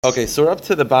Okay, so we're up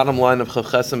to the bottom line of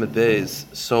Chavchesem Days.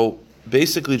 So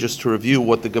basically, just to review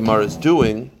what the Gemara is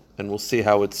doing, and we'll see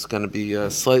how it's going to be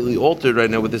slightly altered right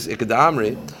now with this Ikad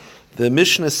Amri. The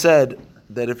Mishnah said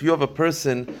that if you have a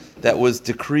person that was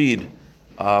decreed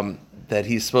that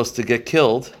he's supposed to get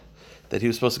killed,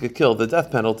 the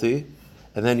death penalty,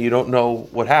 and then you don't know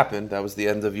what happened, that was the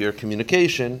end of your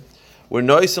communication, we're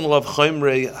noisim love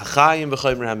chomrei hachayim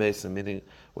v'chomrei hamesim, meaning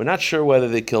we're not sure whether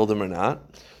they killed him or not.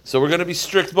 So we're going to be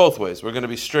strict both ways. We're going to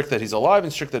be strict that he's alive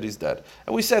and strict that he's dead.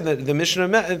 And we said that the Mishnah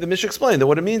explained that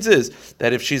what it means is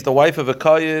that if she's the wife of a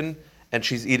kohen and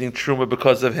she's eating truma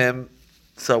because of him,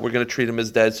 so we're going to treat him as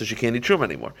dead, so she can't eat truma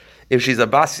anymore. If she's a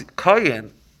bas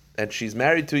kohen and she's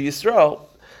married to Yisrael,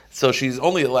 so she's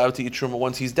only allowed to eat truma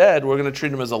once he's dead, we're going to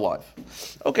treat him as alive.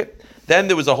 Okay. Then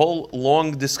there was a whole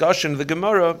long discussion of the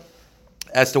Gemara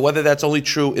as to whether that's only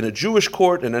true in a Jewish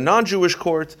court and a non-Jewish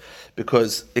court,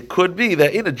 because it could be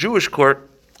that in a Jewish court,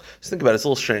 just think about it, it's a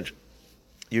little strange.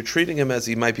 You're treating him as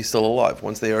he might be still alive.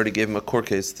 Once they already gave him a court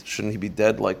case, shouldn't he be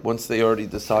dead? Like, once they already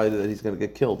decided that he's going to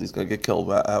get killed, he's going to get killed.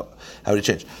 How would it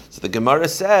change? So the Gemara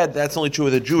said that's only true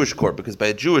with a Jewish court, because by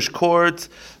a Jewish court,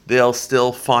 they'll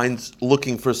still find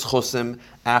looking for schusim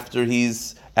after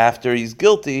he's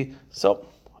guilty. So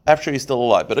after he's still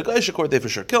alive. But a Gaisha court, they for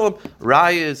sure kill him.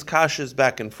 Rayas, kashas,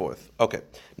 back and forth. Okay.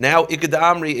 Now, Ikad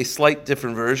Amri, a slight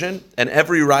different version, and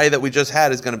every raya that we just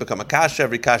had is going to become a kasha,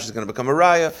 every kasha is going to become a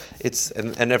raya,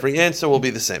 and every answer will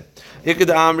be the same. Ikad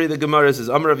Amri, the Gemara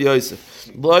says, Amr of Yosef,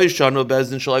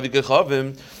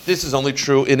 this is only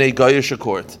true in a Gaisha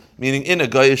court, meaning in a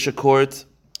Gaisha court,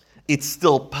 it's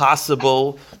still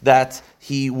possible that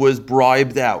he was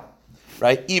bribed out,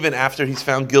 right? Even after he's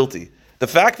found guilty. The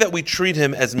fact that we treat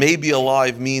him as maybe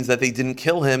alive means that they didn't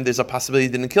kill him. There's a possibility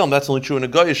they didn't kill him. That's only true in a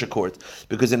Goyish court.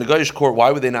 Because in a Goyish court,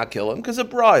 why would they not kill him? Because of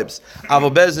bribes.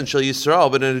 Avobezin shel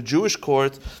Yisrael. But in a Jewish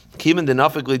court, in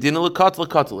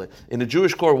a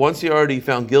Jewish court, once you're already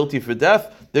found guilty for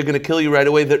death, they're going to kill you right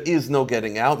away. There is no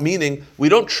getting out. Meaning, we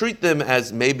don't treat them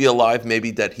as maybe alive,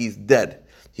 maybe dead. He's dead.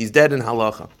 He's dead in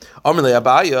halacha.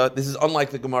 This is unlike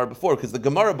the Gemara before, because the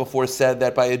Gemara before said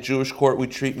that by a Jewish court we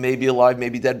treat maybe alive,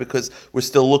 maybe dead, because we're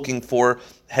still looking for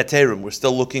heterim. We're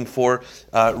still looking for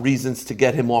reasons to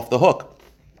get him off the hook.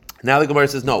 Now the Gemara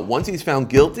says, no, once he's found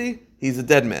guilty, he's a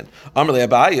dead man. What about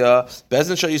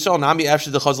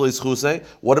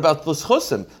the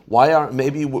chusim?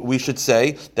 Maybe we should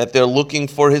say that they're looking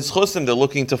for his chusim. They're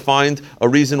looking to find a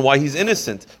reason why he's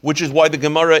innocent, which is why the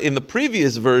Gemara in the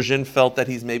previous version felt that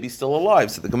he's maybe still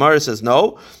alive. So the Gemara says,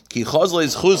 no. The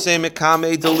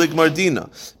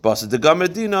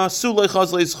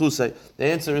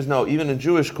answer is no. Even in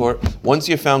Jewish court, once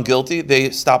you're found guilty,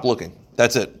 they stop looking.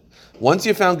 That's it. Once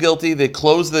you're found guilty, they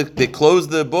close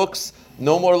the books.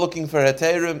 No more looking for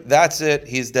heterim. That's it.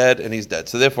 He's dead, and he's dead.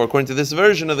 So therefore, according to this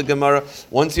version of the Gemara,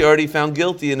 once you're already found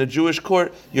guilty in a Jewish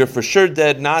court, you're for sure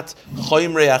dead. Not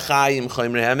chomrei achayim,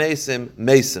 chomrei hamesim,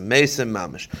 mesim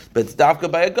mamish. But it's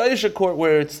dafka by a Gaisha court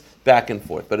where it's back and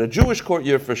forth. But a Jewish court,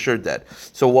 you're for sure dead.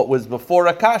 So what was before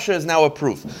Akasha is now a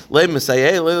proof.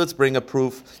 Let's bring a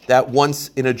proof that once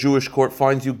in a Jewish court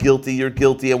finds you guilty, you're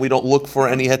guilty, and we don't look for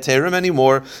any heterim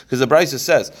anymore, because the Brisa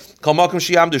says,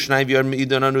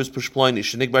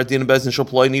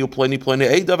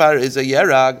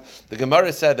 the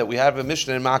Gemara said that we have a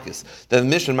Mishnah in Makis. The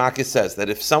Mishnah in Makis says that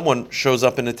if someone shows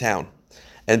up in a town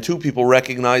and two people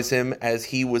recognize him as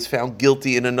he was found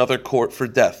guilty in another court for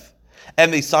death,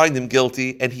 and they signed him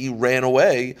guilty, and he ran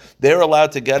away, they're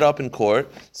allowed to get up in court,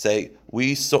 say,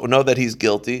 we know that he's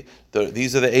guilty,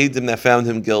 these are the Eidim that found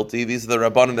him guilty, these are the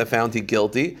Rabbanim that found him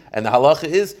guilty, and the halacha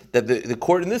is that the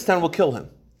court in this town will kill him.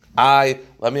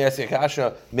 Let me ask you,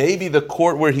 Kasha, maybe the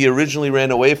court where he originally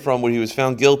ran away from, where he was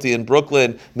found guilty in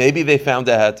Brooklyn, maybe they found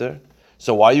a heter,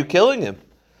 so why are you killing him?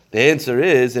 The answer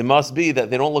is, it must be that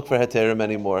they don't look for heterim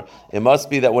anymore. It must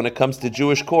be that when it comes to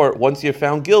Jewish court, once you're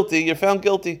found guilty, you're found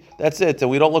guilty. That's it.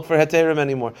 And we don't look for heterim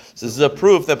anymore. So this is a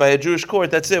proof that by a Jewish court,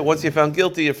 that's it. Once you're found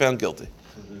guilty, you're found guilty.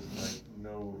 So there's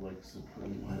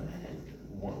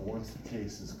once the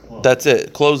case is closed. That's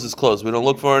it. Closed is closed. We don't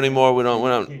look for it anymore. We don't.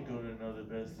 You can't go to another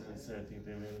bezdin and say, I think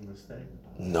they made a mistake.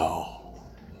 No.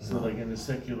 So like in the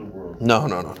secular world.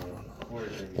 No.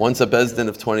 Once a bezdin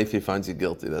of 20 feet finds you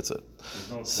guilty, that's it.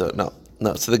 No so no.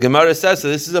 No, so the Gemara says, so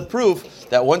this is a proof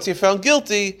that once you're found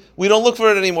guilty, we don't look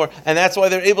for it anymore. And that's why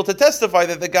they're able to testify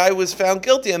that the guy was found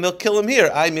guilty and they'll kill him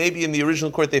here. Maybe in the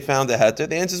original court they found a heter.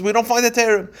 The answer is we don't find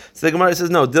heterim. So the Gemara says,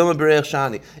 no, Dilma Bereich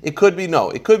Shani. It could be no.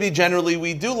 It could be generally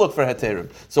we do look for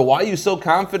heterim. So why are you so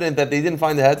confident that they didn't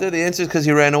find a heter? The answer is because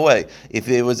he ran away. If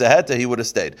it was a heter, he would have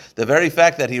stayed. The very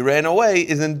fact that he ran away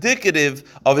is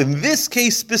indicative of, in this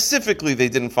case specifically, they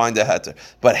didn't find a heter.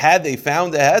 But had they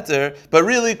found a heter, but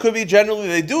really it could be generally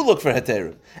they do look for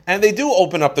heterim, and they do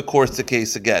open up the courts to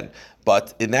case again.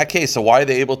 But in that case, so why are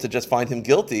they able to just find him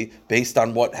guilty based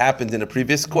on what happened in a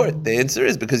previous court? The answer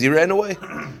is because he ran away.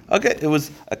 Okay, it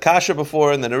was a kasha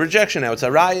before and then a rejection. Now it's a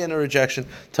raya and a rejection.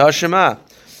 Tashema.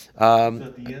 So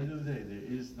at the end of the day,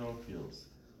 there is no appeals.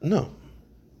 No,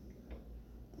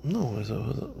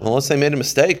 unless they made a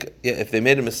mistake. Yeah, if they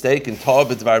made a mistake in Tav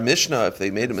B'Dvar Mishnah, if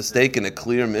they made a mistake in a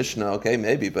clear Mishnah, okay,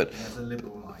 maybe, but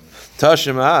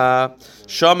Tashema,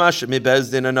 Shamash mi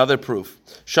Bezdin, another proof.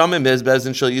 Shama mi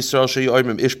Bezdin shel Yisrael shel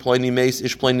Yoimim ish ploini meis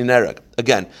ish ploini nereg.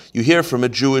 Again, you hear from a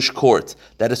Jewish court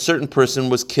that a certain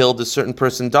person was killed, a certain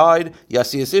person died.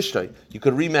 Yasiyas ishtay. You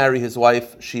could remarry his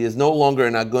wife. She is no longer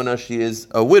an aguna. She is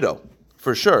a widow.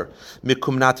 For sure. But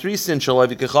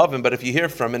if you hear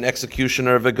from an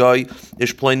executioner of a guy,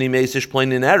 ish ploini meis ish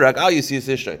ploini nereg, yasiyas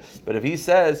ishtay. But if he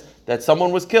says that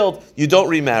someone was killed, you don't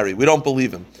remarry. We don't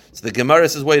believe him. So the Gemara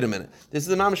says, wait a minute. This is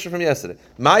the mamash from yesterday.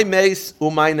 My mace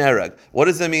my nereg. What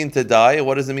does it mean to die and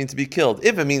what does it mean to be killed?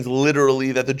 If it means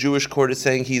literally that the Jewish court is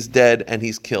saying he's dead and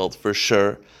he's killed, for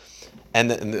sure. And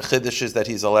the chiddush is that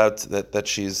he's allowed that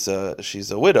she's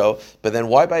a widow. But then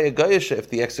why by a goyish if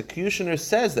the executioner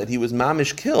says that he was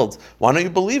mamish killed? Why don't you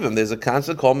believe him? There's a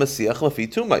concept called mesiach lefi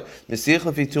tumai. Mesiach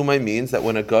lefi tumai means that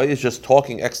when a guy is just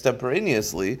talking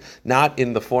extemporaneously, not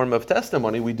in the form of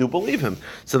testimony, we do believe him.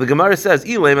 So the Gemara says,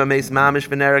 ilema meis mamish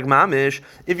v'nereg mamish.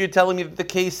 If you're telling me that the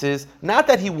case is not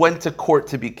that he went to court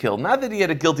to be killed, not that he had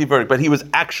a guilty verdict, but he was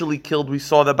actually killed. We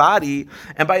saw the body,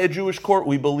 and by a Jewish court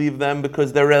we believe them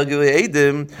because they're regularly.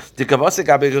 Then it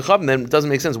doesn't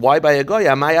make sense. Why by a goy?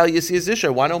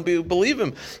 Why don't we believe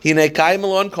him?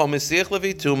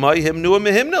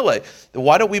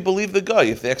 Why don't we believe the guy?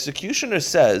 If the executioner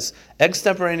says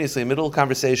extemporaneously, middle of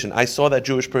conversation, I saw that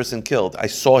Jewish person killed, I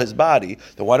saw his body,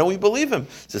 then why don't we believe him?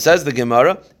 So says the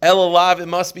Gemara, El Alav, it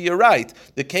must be you're right.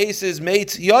 The case is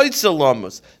mate yoitzel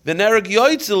lamus, v'nereg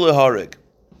yoitzel leharig.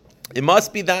 It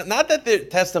must be that not that they're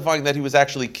testifying that he was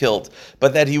actually killed,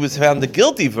 but that he was found a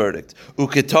guilty verdict.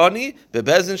 Uketani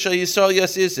bebezin shel Yisrael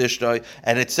yasis ishtay,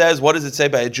 and it says, what does it say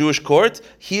by a Jewish court?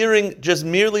 Hearing just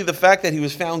merely the fact that he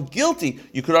was found guilty,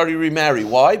 you could already remarry.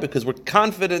 Why? Because we're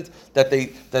confident that they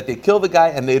kill the guy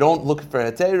and they don't look for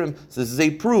heterim. So this is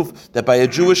a proof that by a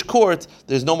Jewish court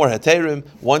there's no more heterim.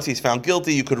 Once he's found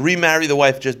guilty, you could remarry the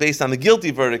wife just based on the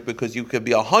guilty verdict because you could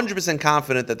be 100%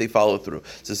 confident that they follow through.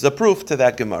 So this is a proof to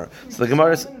that Gemara. So the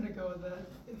Gemara is... A minute ago that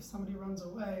if somebody runs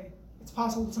away, it's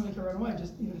possible that somebody can run away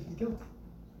just even if he's guilty.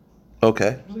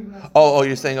 Okay. Oh,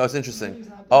 you're saying, it's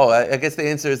interesting. I guess the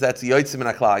answer is that's yotzim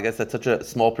and akla. I guess that's such a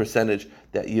small percentage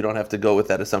that you don't have to go with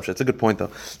that assumption. It's a good point,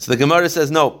 though. So the Gemara says,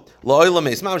 no. La'olam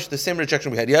meis mamish, the same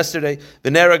rejection we had yesterday.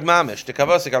 V'nereg mamish.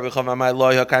 Tekavasik avicham amai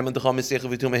loy ha'kaim and decham misich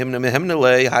v'tum himna mehimna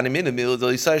lei hanimina mil del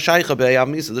yisai shaycha bei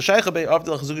amisa. The shaycha bei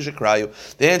avdel chazuki shekrayu.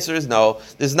 The answer is no.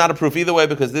 This is not a proof either way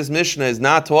because this Mishnah is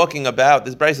not talking about,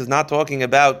 this Bryce is not talking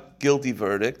about guilty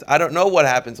verdict. I don't know what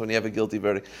happens when you have a guilty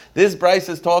verdict. This Bryce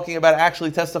is talking about actually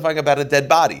testifying about a dead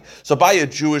body. So by a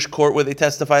Jewish court where they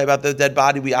testify about the dead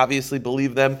body, we obviously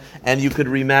believe them, and you could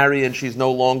remarry and she's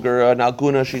no longer an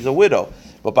alguna, she's a widow.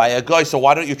 But by a guy, so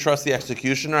why don't you trust the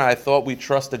executioner? I thought we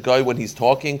trust a guy when he's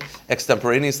talking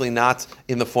extemporaneously, not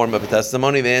in the form of a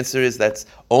testimony. The answer is that's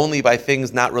only by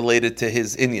things not related to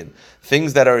his inyan.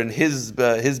 Things that are in his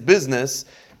business,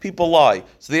 people lie.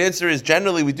 So the answer is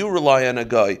generally we do rely on a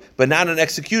guy, but not an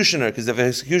executioner, because if an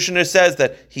executioner says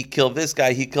that he killed this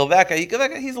guy, he killed that guy,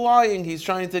 he's lying. He's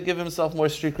trying to give himself more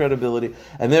street credibility,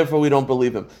 and therefore we don't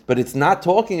believe him. But it's not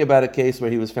talking about a case where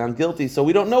he was found guilty, so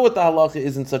we don't know what the halacha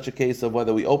is in such a case of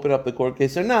whether we open up the court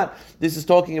case or not. This is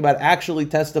talking about actually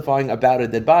testifying about a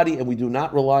dead body, and we do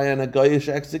not rely on a goyish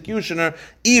executioner,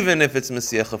 even if it's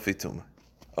Mesiach Fituma.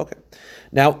 Okay.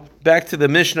 Now, back to the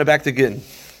Mishnah, back to Gittin.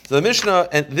 So the Mishnah,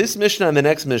 and this Mishnah and the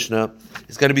next Mishnah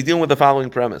is going to be dealing with the following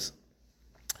premise.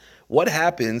 What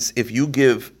happens if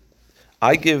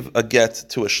I give a get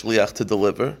to a shliach to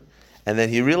deliver, and then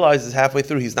he realizes halfway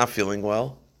through he's not feeling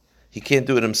well, he can't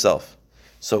do it himself.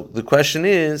 So the question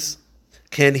is,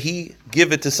 can he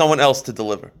give it to someone else to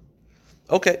deliver?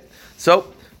 Okay,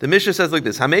 so the Mishnah says like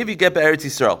this, Hamevi get be'eretz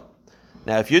Yisrael.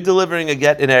 Now if you're delivering a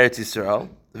get in Eretz Yisrael,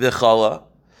 v'chala,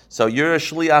 So you're a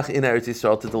shliach in Eretz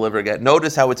Yisrael to deliver a get.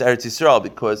 Notice how it's Eretz Yisrael,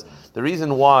 because the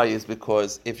reason why is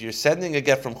because if you're sending a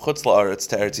get from Chutz La'aretz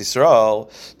to Eretz Yisrael,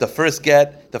 the first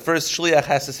shliach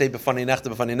has to say b'fani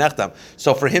nechtam.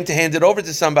 So for him to hand it over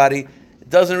to somebody, it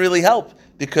doesn't really help.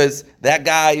 Because that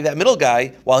middle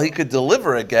guy, while he could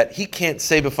deliver a get, he can't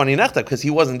say b'fani nechta because he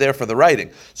wasn't there for the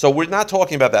writing. So we're not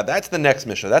talking about that. That's the next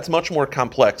Mishnah. That's much more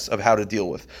complex of how to deal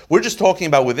with. We're just talking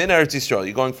about within Eretz Yisrael.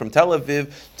 You're going from Tel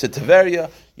Aviv to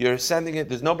Tveria. You're sending it.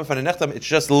 There's no b'fani nechtam. It's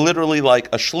just literally like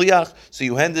a shliach. So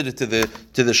you handed it to the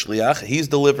shliach. He's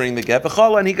delivering the get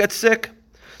v'chala, and he gets sick.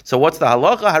 So what's the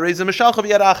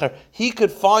halacha? He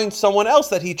could find someone else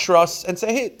that he trusts and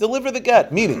say, hey, deliver the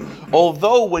get. Meaning,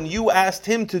 although when you asked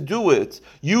him to do it,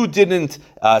 you didn't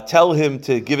tell him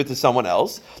to give it to someone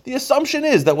else, the assumption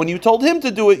is that when you told him to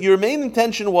do it, your main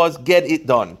intention was get it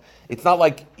done. It's not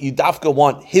like you dafka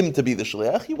want him to be the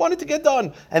shliach. He wanted to get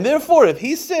done. And therefore, if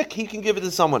he's sick, he can give it to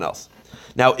someone else.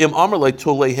 Now, im amar le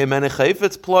tulei himene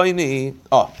chayfetz ploini.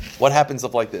 Oh, what happens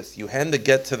if like this? You hand the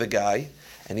get to the guy,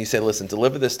 and you say, listen,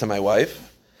 deliver this to my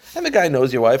wife. And the guy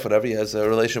knows your wife, whatever, he has a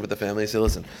relationship with the family. You say,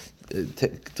 listen,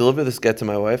 deliver this get to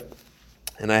my wife.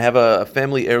 And I have a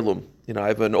family heirloom. I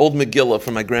have an old Megillah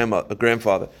from my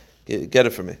grandfather. Get it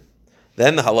for me.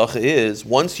 Then the halacha is,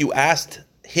 once you asked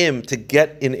him to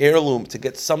get an heirloom, to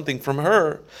get something from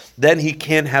her, then he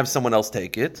can't have someone else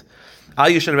take it.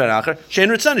 Because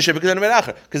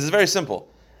it's very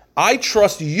simple. I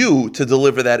trust you to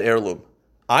deliver that heirloom.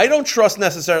 I don't trust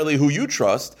necessarily who you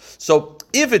trust. So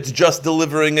if it's just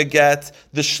delivering a get,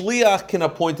 the shliach can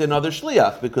appoint another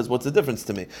shliach, because what's the difference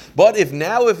to me? But if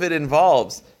it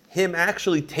involves him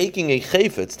actually taking a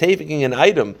chayfetz, taking an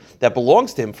item that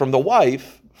belongs to him from the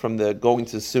wife, from the going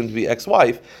to soon-to-be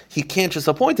ex-wife, he can't just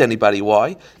appoint anybody.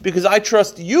 Why? Because I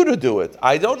trust you to do it.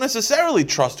 I don't necessarily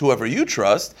trust whoever you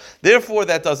trust. Therefore,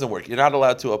 that doesn't work. You're not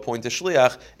allowed to appoint a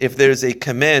shliach if there's a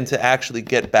command to actually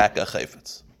get back a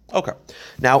chayfetz. Okay.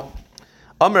 Now,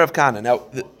 Amar of Kana. Now,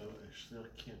 Can't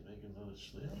make another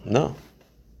shliach?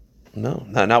 No,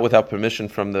 not without permission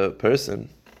from the person,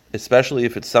 especially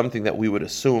if it's something that we would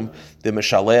assume the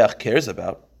Meshaleach cares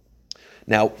about.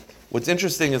 Now, what's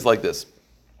interesting is like this.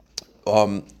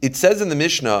 It says in the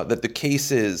Mishnah that the case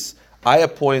is, I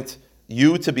appoint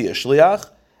you to be a shliach,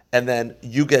 and then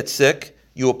you get sick,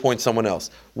 you appoint someone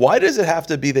else. Why does it have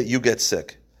to be that you get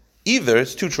sick? Either,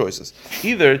 it's two choices.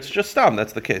 Either it's just stam,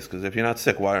 that's the case, because if you're not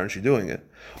sick, why aren't you doing it?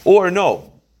 Or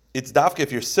no, it's dafka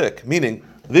if you're sick, meaning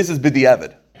this is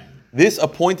b'diavad. This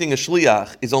appointing a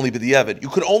shliach is only b'diavad. You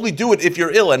could only do it if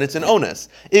you're ill and it's an onus.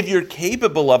 If you're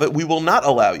capable of it, we will not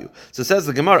allow you. So says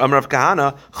the Gemara, Rav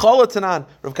Kahana, Chala Tanan.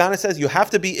 Rav Kahana says you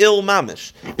have to be ill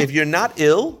mamish. If you're not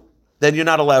ill, then you're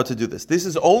not allowed to do this.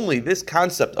 This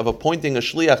concept of appointing a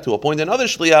shliach to appoint another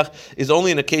shliach is only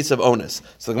in a case of onus.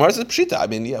 So the Gemara says,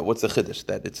 pshita, what's the chiddush?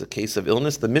 That it's a case of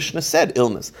illness? The Mishnah said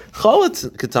illness. Chalat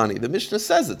katani, the Mishnah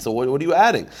says it, so what are you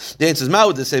adding? The answer is,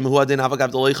 ma'ud the same, huadin havagav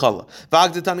delay chala.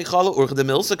 Vagdetani chala, urchadem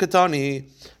ilsa katani,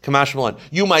 kamash malan.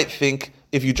 You might think,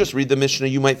 if you just read the Mishnah,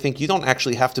 you might think you don't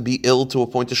actually have to be ill to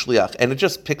appoint a shliach. And it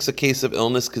just picks a case of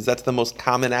illness because that's the most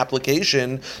common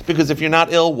application. Because if you're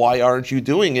not ill, why aren't you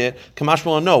doing it? Kamash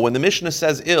Malon, no. When the Mishnah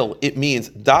says ill, it means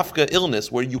dafka illness,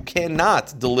 where you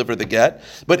cannot deliver the get.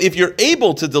 But if you're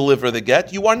able to deliver the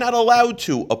get, you are not allowed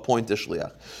to appoint a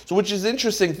shliach. So which is an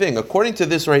interesting thing. According to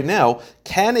this right now,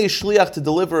 can a shliach to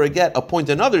deliver a get appoint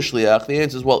another shliach? The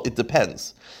answer is, well, it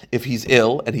depends. If he's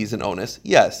ill and he's an onus,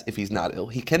 yes. If he's not ill,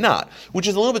 he cannot. Which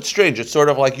is a little bit strange. It's sort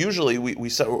of like usually we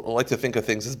like to think of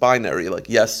things as binary, like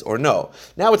yes or no.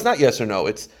 Now it's not yes or no.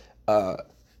 It's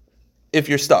if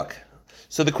you're stuck.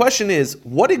 So the question is,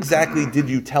 what exactly did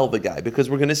you tell the guy? Because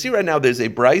we're going to see right now there's a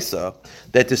brisa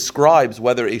that describes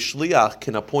whether a shliach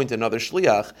can appoint another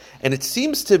shliach, and it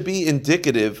seems to be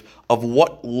indicative of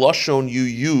what lashon you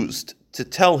used to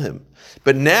tell him.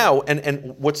 But now,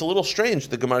 and what's a little strange,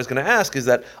 the Gemara is going to ask, is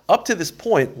that up to this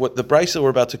point, what the brisa we're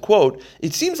about to quote,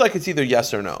 it seems like it's either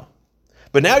yes or no.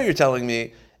 But now you're telling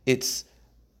me it's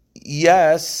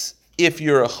yes if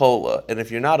you're a chola, and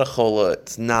if you're not a chola,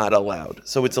 it's not allowed.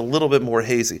 So it's a little bit more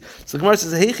hazy. So the Gemara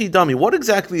says, Heichi Dami, what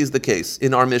exactly is the case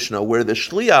in our Mishnah where the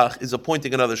shliach is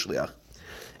appointing another shliach,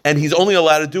 and he's only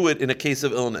allowed to do it in a case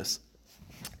of illness?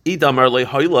 Idamar le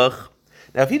hoylach.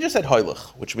 Now, if he just said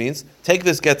hoylach, which means take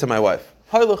this get to my wife,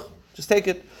 hoylach, just take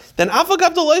it, then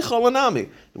afagav delei cholanami.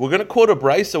 We're going to quote a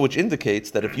brisa which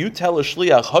indicates that if you tell a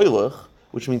shliach hoylach,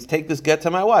 which means take this get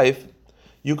to my wife,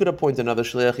 you could appoint another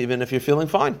shliach even if you're feeling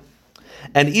fine.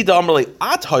 And ida amrle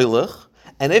at hoylach,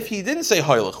 And if he didn't say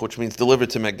hoylech, which means deliver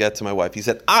to my get to my wife, he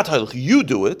said at hoylech, you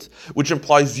do it, which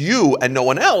implies you and no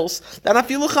one else, then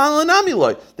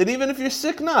even if you're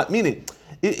sick, not. Meaning,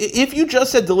 if you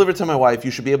just said deliver to my wife,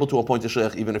 you should be able to appoint a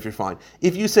shliach even if you're fine.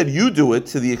 If you said you do it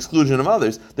to the exclusion of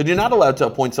others, then you're not allowed to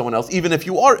appoint someone else even if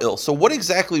you are ill. So what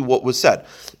was said?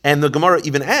 And the Gemara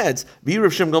even adds,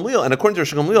 Rav Shimon Gamliel, and according to Rav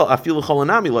Shimon Gamliel, afilu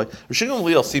cholanami, Rav Shimon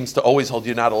Gamliel seems to always hold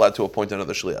you're not allowed to appoint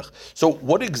another shliach. So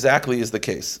what exactly is the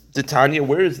case? Tanya,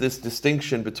 where is this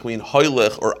distinction between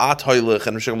hoylech or at hoylech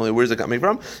and Rav Shimon Gamliel? Where is it coming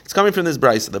from? It's coming from this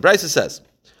brisa. The brisa says,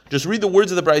 just read the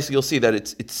words of the brisa, you'll see that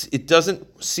it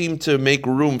doesn't seem to make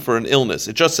room for an illness.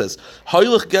 It just says,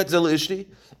 hoylech get zel ishti.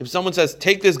 If someone says,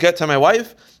 take this get to my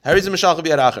wife, the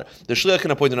shliach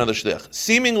can appoint another shliach.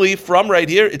 Seemingly, from right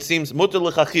here, it seems mutar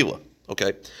l'chachila.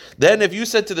 Okay. Then if you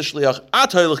said to the shliach,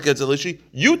 at hoylech get zel ishti,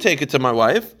 you take it to my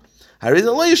wife, he's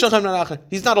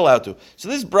not allowed to. So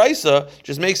this brisa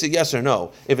just makes it yes or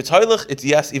no. If it's hoylech, it's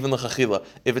yes, even l'chachila.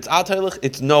 If it's at hoylech,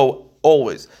 it's no,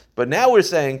 always. But now we're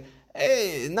saying,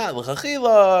 hey, not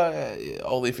l'chachila,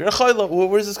 only if you're a chayla.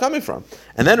 Where's this coming from?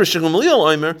 And then Rosh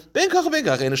Gamliel Omer, ben kach, and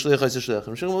a shliach is a shliach.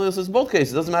 Rosh Gamliel says both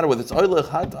cases. It doesn't matter whether it's oilech,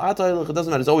 hot oilech. It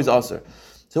doesn't matter. It's always aser.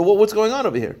 So what's going on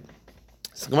over here?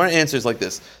 So the Gemara answers like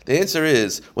this. The answer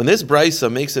is when this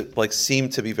brisa makes it like seem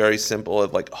to be very simple.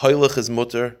 Of like hoylech is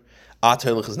mutter, at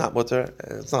hoylech is not mutter.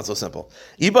 It's not so simple.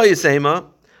 Iba yisema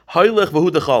hoylech v'hu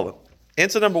dechala.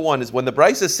 Answer number one is when the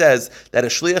brisa says that a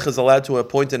shliach is allowed to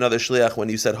appoint another shliach when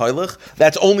you said hoylech,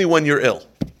 that's only when you're ill.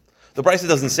 The brisa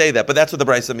doesn't say that, but that's what the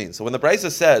brisa means. So when the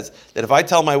brisa says that if I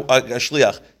tell a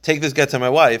shliach, take this get to my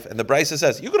wife, and the brisa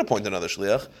says, you can appoint another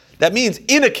shliach, that means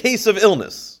in a case of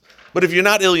illness. But if you're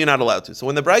not ill, you're not allowed to. So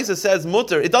when the brisa says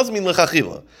mutter, it doesn't mean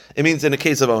l'chachila. It means in a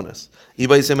case of onus.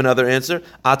 Iba Yisem another answer,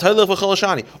 at hoylech v'chol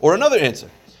hashani. Or another answer.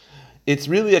 It's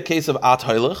really a case of at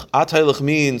hoylech. At hoylech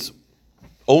means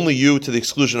only you to the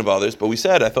exclusion of others, but we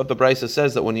said, I thought the brisa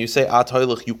says that when you say at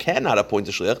hoylech, you cannot appoint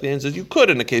a shliach. The answer is you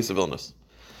could in a case of illness.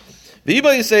 Or it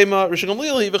could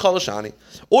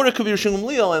be Rosh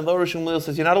Gamliel, and though Rosh Gamliel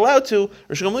says you're not allowed to,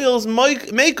 Rosh Gamliel is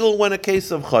mekel when a case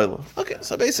of chayla. Okay,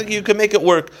 so basically you can make it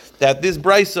work that this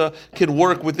brisa can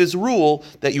work with this rule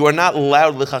that you are not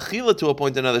allowed l'chachila to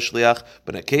appoint another shliach,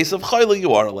 but in a case of chayla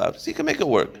you are allowed. So you can make it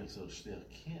work.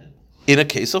 In a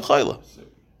case of chayla.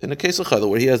 In a case of chayla,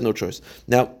 where he has no choice.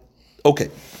 Now,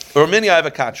 okay. Or many I have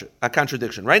a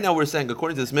contradiction. Right now we're saying,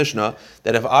 according to this Mishnah,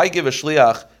 that if I give a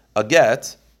shliach a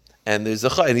get, and he's a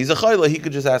chayla, he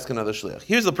could just ask another shliach.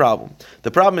 Here's the problem.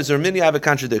 The problem is, many I have a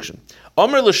contradiction.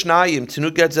 Omer l'shnayim tenu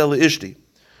get zel l'ishti.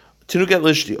 Tenu get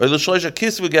l'ishti. Or l'shloisha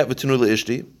kisvu get v'tenu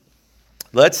l'ishti.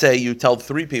 Let's say you tell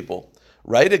 3 people,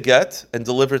 write a get and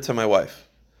deliver it to my wife.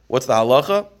 What's the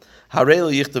halacha? Harei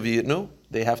l'yichtav yitnu.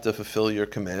 They have to fulfill your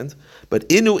command. But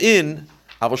inu in,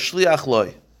 avol shliach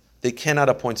loy. They cannot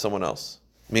appoint someone else.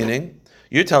 Meaning,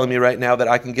 you're telling me right now that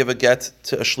I can give a get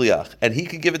to a shliach, and he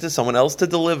could give it to someone else to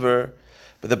deliver.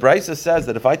 But the brisa says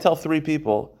that if I tell 3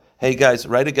 people, hey guys,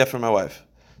 write a get for my wife.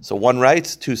 So one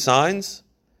writes, 2 signs,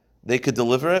 they could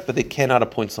deliver it, but they cannot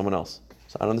appoint someone else.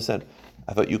 So I don't understand.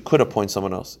 I thought you could appoint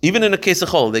someone else. Even in a case of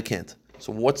chol, they can't.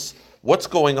 So what's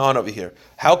going on over here?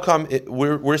 How come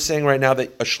we're saying right now that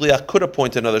a shliach could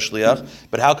appoint another shliach,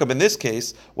 but how come in this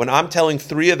case, when I'm telling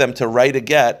 3 of them to write a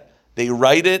get, they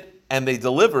write it and they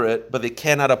deliver it, but they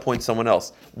cannot appoint someone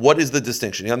else? What is the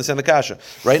distinction? You understand the kasha?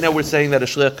 Right now we're saying that a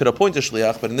shliach could appoint a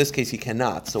shliach, but in this case he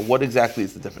cannot. So what exactly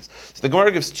is the difference? So the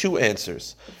Gemara gives 2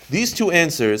 answers. These 2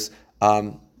 answers,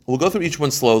 we'll go through each one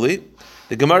slowly.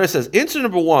 The Gemara says, answer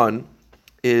number 1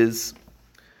 is,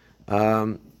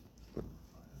 Amar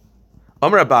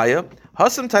Abaya,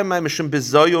 Hasam Taimai Mishum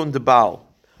Bizayon Debal,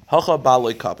 Hacha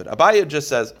Baloi Kapit. Abaya just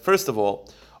says, first of all,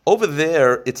 over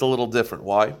there it's a little different.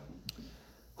 Why?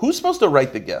 Who's supposed to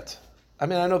write the get? I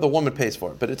mean, I know the woman pays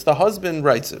for it, but it's the husband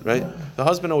writes it, right? The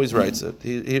husband always writes it.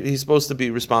 He's supposed to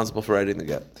be responsible for writing the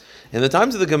get. In the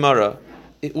times of the Gemara,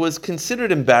 it was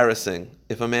considered embarrassing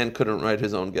if a man couldn't write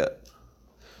his own get.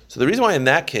 So the reason why in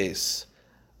that case,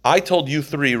 I told you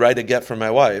 3, write a get for my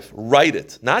wife, write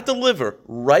it, not deliver,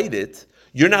 write it,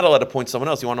 you're not allowed to appoint someone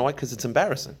else. You want to know why? Because it's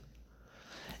embarrassing.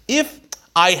 If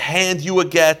I hand you a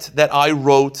get that I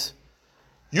wrote,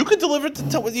 you could deliver it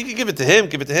you could give it to him.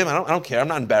 I don't care. I'm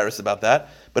not embarrassed about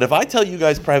that. But if I tell you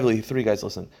guys privately, 3 guys,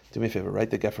 listen, do me a favor, write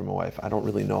the get for my wife. I don't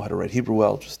really know how to write Hebrew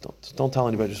well. Just don't tell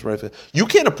anybody. Just write it. You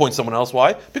can't appoint someone else.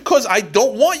 Why? Because I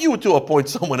don't want you to appoint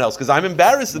someone else. Because I'm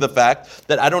embarrassed of the fact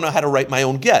that I don't know how to write my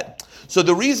own get. So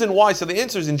the reason why, so the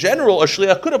answer is in general, a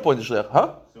shliach could appoint a shliach.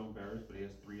 Huh? So embarrassed, but he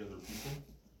has 3 other people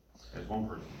as one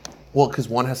person. Well, because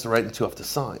one has to write and 2 have to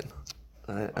sign.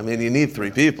 Right? I mean, you need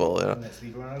 3 people. You know?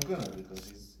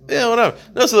 Yeah, whatever.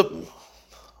 No, so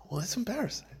it's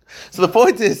embarrassing. So the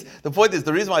point is,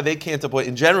 the reason why they can't appoint,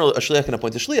 in general, a shliach can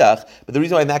appoint a shliach, but the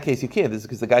reason why in that case you can't is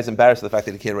because the guy's embarrassed of the fact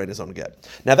that he can't write his own get.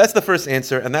 Now that's the first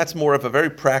answer, and that's more of a very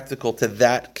practical to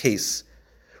that case,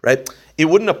 right? It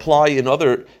wouldn't apply in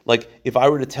other, like if I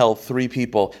were to tell three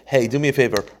people, hey, do me a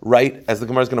favor, write, as the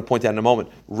Gemara is going to point out in a moment,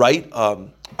 write,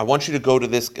 I want you to go to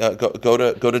this, go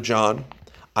to John,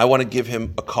 I want to give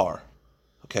him a car,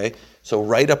 okay? So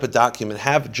write up a document,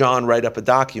 have John write up a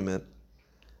document,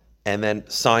 and then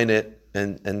sign it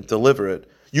and deliver it.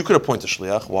 You could appoint a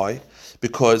shliach. Why?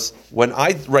 Because when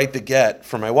I write the get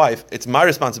for my wife, it's my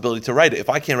responsibility to write it. If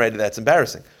I can't write it, that's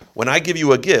embarrassing. When I give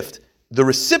you a gift, the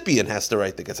recipient has to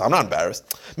write the get. So I'm not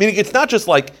embarrassed. Meaning it's not just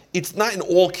like, it's not in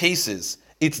all cases.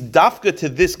 It's dafka to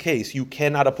this case. You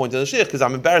cannot appoint a shliach because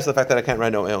I'm embarrassed of the fact that I can't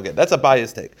write my own get. That's a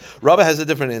biased take. Rabbi has a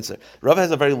different answer. Rabbi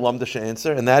has a very lamdasha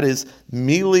answer, and that is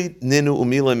mili ninu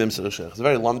umila mimsar shliach. It's a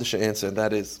very lamdasha answer, and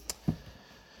that is,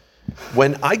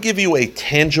 when I give you a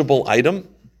tangible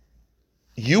item,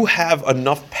 you have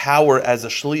enough power as a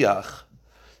shliach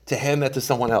to hand that to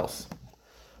someone else.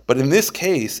 But in this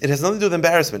case, it has nothing to do with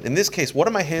embarrassment. In this case, what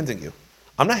am I handing you?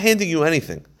 I'm not handing you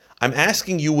anything. I'm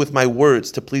asking you with my words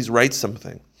to please write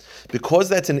something. Because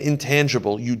that's an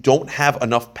intangible, you don't have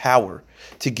enough power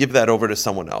to give that over to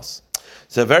someone else.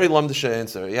 It's a very lamdasha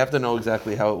answer. You have to know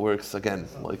exactly how it works. Again,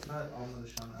 like.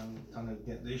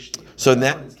 So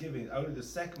that,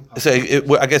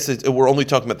 I guess we're only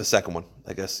talking about the second one.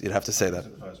 I guess you'd have to say that.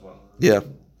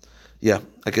 Yeah.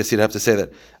 I guess you'd have to say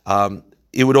that.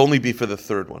 It would only be for the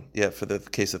third one. Yeah, for the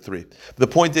case of three. The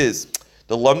point is,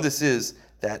 the lumdus is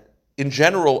that in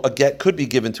general, a get could be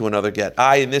given to another get.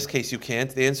 In this case, you can't.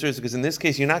 The answer is because in this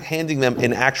case, you're not handing them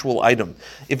an actual item.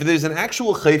 If there's an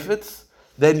actual chayfetz,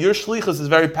 then your shlichus is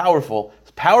very powerful.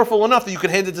 It's powerful enough that you can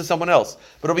hand it to someone else.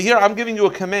 But over here, I'm giving you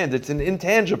a command. It's an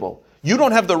intangible. You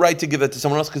don't have the right to give that to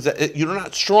someone else because you're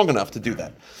not strong enough to do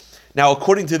that. Now,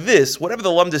 according to this, whatever the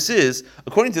lumdus is,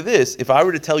 according to this, if I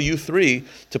were to tell you three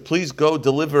to please go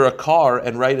deliver a car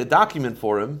and write a document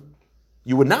for him,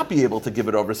 you would not be able to give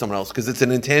it over to someone else because it's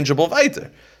an intangible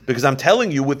vayter. Because I'm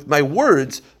telling you with my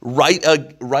words,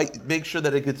 make sure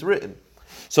that it gets written.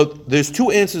 So there's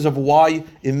two answers of why,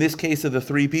 in this case of the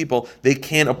three people, they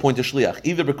can't appoint a shliach.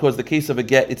 Either because the case of a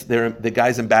get, the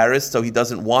guy's embarrassed, so he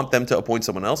doesn't want them to appoint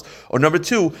someone else. Or number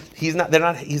two, he's not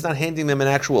handing them an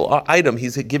actual item.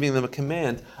 He's giving them a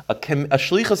command. A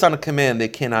shlichus on a command they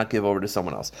cannot give over to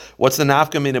someone else. What's the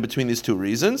nafka mina between these two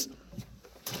reasons?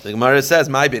 The Gemara says,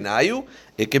 "My benayu,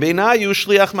 ikebenayu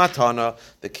shliach matana."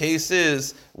 The case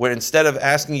is where instead of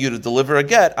asking you to deliver a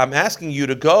get, I'm asking you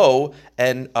to go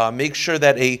and make sure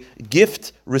that a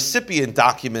gift recipient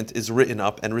document is written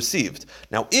up and received.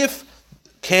 Now,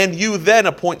 can you then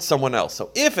appoint someone else?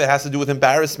 So if it has to do with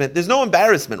embarrassment, there's no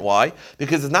embarrassment. Why?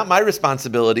 Because it's not my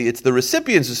responsibility, it's the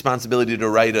recipient's responsibility to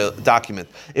write a document.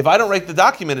 If I don't write the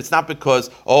document, it's not because,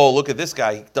 oh, look at this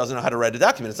guy, he doesn't know how to write a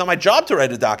document. It's not my job to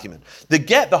write a document.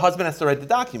 The husband has to write the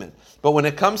document. But when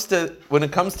it comes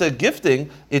to gifting,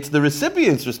 it's the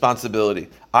recipient's responsibility.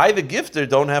 I, the gifter,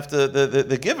 don't have to,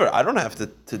 the giver, I don't have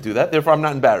to do that, therefore I'm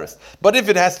not embarrassed. But if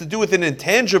it has to do with an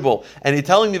intangible, and you're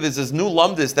telling me there's this new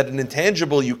lumdus that an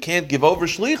intangible you can't give over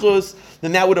shlichus,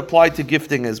 then that would apply to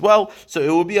gifting as well. So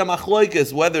it would be a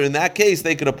machloikas whether in that case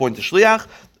they could appoint a shliach.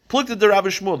 Plukta de Rav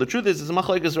and Shmuel. The truth is, it's a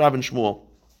machloikas Rav and Shmuel.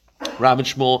 Rav and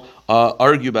Shmuel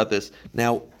argue about this.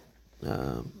 Now,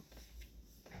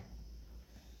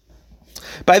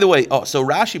 by the way, so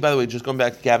Rashi, just going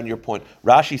back to Gavin, your point,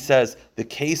 Rashi says the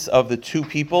case of the two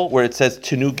people where it says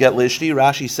Tenu get lishti,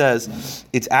 Rashi says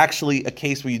it's actually a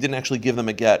case where you didn't actually give them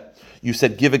a get. You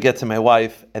said, give a get to my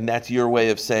wife, and that's your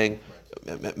way of saying,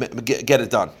 get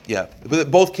it done. Yeah. But in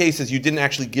both cases, you didn't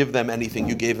actually give them anything.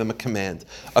 You gave them a command.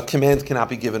 A command cannot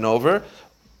be given over.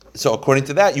 So according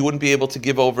to that, you wouldn't be able to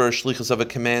give over a shlichus of a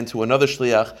command to another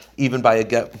shliach, even by a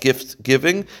gift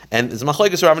giving. And it's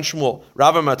machlekes Rav and Shmuel.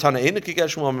 Rav and Matana Einik could get,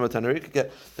 Shmuel and Matana Einik could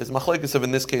get. There's machlekes of, in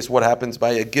this case, what happens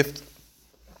by a gift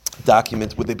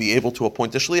document. Would they be able to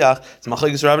appoint a shliach? It's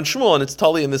machlekes Rav and Shmuel, and it's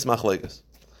totally in this machlekes.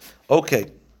 Okay.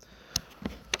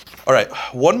 All right,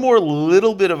 one more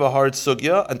little bit of a hard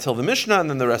sugya until the Mishnah, and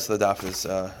then the rest of the daf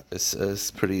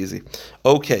is pretty easy.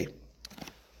 Okay,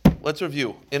 let's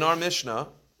review. In our Mishnah,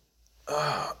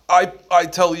 I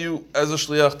tell you as a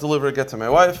shliach, deliver a get to my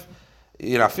wife.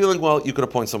 You're not feeling well, you could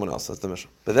appoint someone else. That's the Mishnah.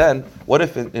 But then, what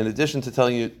if in addition to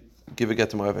telling you, give a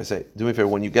get to my wife, I say, do me a favor,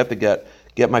 when you get the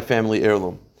get my family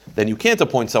heirloom. Then you can't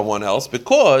appoint someone else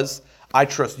because I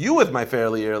trust you with my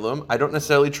family heirloom. I don't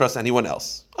necessarily trust anyone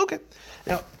else. Okay. Okay.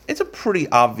 Now, it's a pretty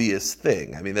obvious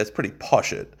thing. I mean, that's pretty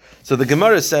pashut. So the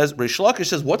Gemara says, Reish Lakish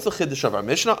says, what's the chiddush of our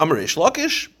Mishnah? Amar Reish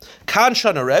Lakish, Kan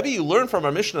Shana Rebbe, you learn from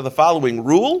our Mishnah the following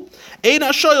rule, Ein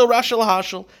ha-shoyel rashel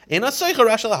hashel, ein ha-seicher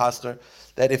rashel hasker,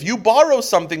 that if you borrow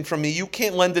something from me, you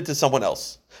can't lend it to someone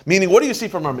else. Meaning, what do you see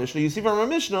from our Mishnah? You see from our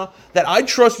Mishnah that I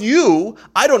trust you,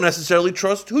 I don't necessarily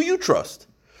trust who you trust.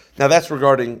 Now, that's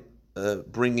regarding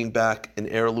bringing back an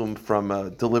heirloom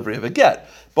from delivery of a get.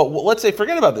 But let's say,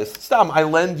 forget about this. Stam, I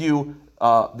lend you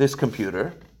this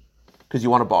computer because you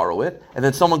want to borrow it, and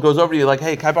then someone goes over to you like,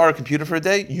 hey, can I borrow a computer for a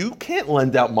day? You can't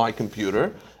lend out my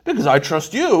computer because I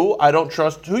trust you. I don't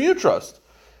trust who you trust.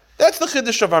 That's the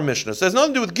chiddush of our Mishnah. So it has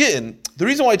nothing to do with Gittin. The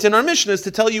reason why it's in our Mishnah is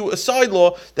to tell you a side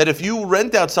law that if you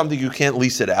rent out something, you can't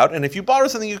lease it out, and if you borrow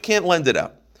something, you can't lend it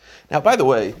out. Now, by the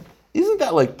way, isn't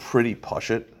that like pretty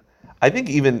pashut? I think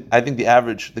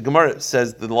the Gemara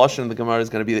says the lashon of the Gemara is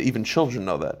going to be that even children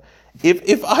know that.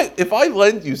 If I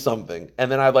lend you something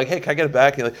and then I'm like, hey, can I get it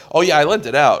back? And you're like, oh yeah, I lent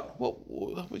it out. Well,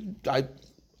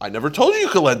 I never told you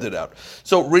could lend it out.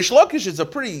 So Reish Lakish is a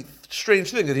pretty strange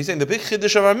thing that he's saying. The big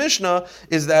chiddush of our Mishnah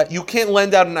is that you can't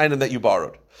lend out an item that you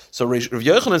borrowed. So Rav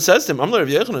Yochanan says to him, "Amar Rav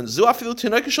Yochanan, zu afilu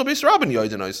tinayka shel beis rabban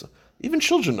yoyden." Even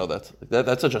children know that.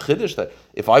 That's such a chiddush that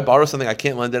if I borrow something, I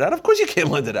can't lend it out. Of course, you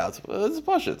can't lend it out. That's a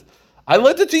pashut. I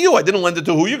lent it to you. I didn't lend it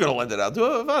to who you're going to lend it out to.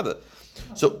 A father.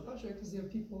 So because you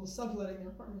have people subletting their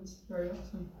apartments very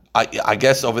often. I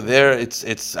guess over there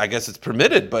it's I guess it's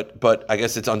permitted, but I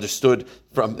guess it's understood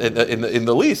from in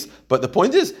the lease. But the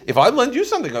point is, if I lend you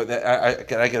something, can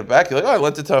I get it back? You're like, oh, I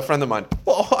lent it to a friend of mine.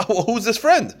 Well, who's this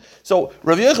friend? So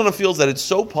Rav Yochanan feels that it's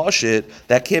so pashut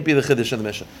that can't be the chiddush of the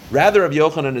Mishnah. Rather, Rav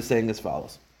Yochanan is saying as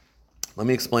follows. Let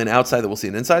me explain outside that we'll see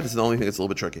an inside. This is the only thing that's a little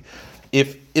bit tricky.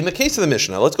 If, in the case of the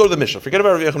Mishnah, let's go to the Mishnah. Forget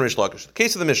about Rav Yochanan Reish Lakish. The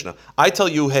case of the Mishnah, I tell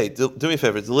you, hey, do me a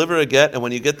favor, deliver a get, and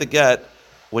when you get the get,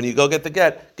 when you go get the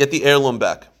get the heirloom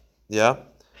back. Yeah?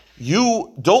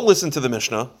 You don't listen to the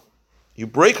Mishnah, you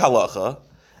break halacha,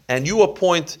 and you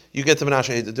get to Menashe,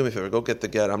 hey, do me a favor, go get the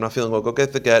get. I'm not feeling well, go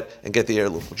get the get and get the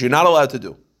heirloom, which you're not allowed to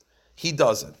do. He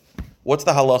doesn't. What's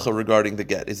the halacha regarding the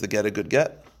get? Is the get a good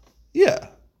get? Yeah.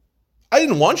 I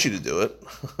didn't want you to do it,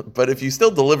 but if you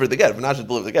still deliver the get, if Menashe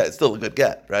deliver the get, it's still a good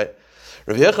get, right?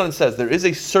 Rav Yochanan says there is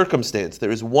a circumstance,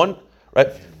 there is one, right?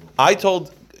 I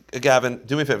told Gavin,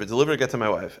 do me a favor, deliver a get to my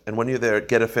wife, and when you're there,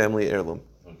 get a family heirloom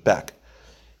back.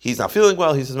 He's not feeling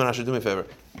well, he says, Menashe, do me a favor,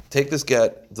 take this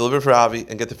get, deliver it for Avi,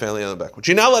 and get the family heirloom back, which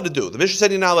you're not allowed to do. The Mishnah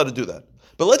said you're not allowed to do that.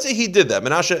 But let's say he did that.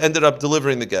 Menashe ended up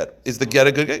delivering the get. Is the get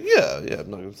a good get? Yeah.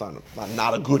 No, it's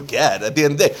not a good get. At the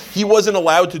end of the day, he wasn't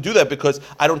allowed to do that because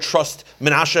I don't trust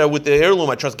Menashe with the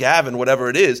heirloom. I trust Gavin, whatever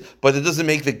it is. But it doesn't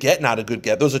make the get not a good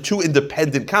get. Those are two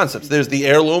independent concepts. There's the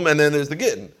heirloom and then there's the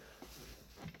Gittin.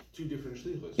 Two different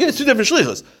shlichus. Yeah, it's two different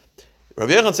shlichus.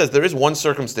 Rabbi Yechon says there is one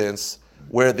circumstance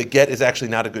where the get is actually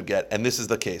not a good get, and this is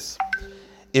the case.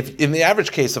 If in the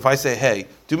average case, if I say, hey,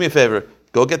 do me a favor,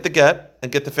 go get the get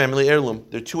and get the family heirloom.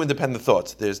 They're two independent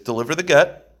thoughts. There's deliver the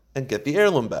get and get the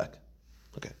heirloom back.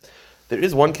 Okay. There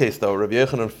is one case, though, Rabbi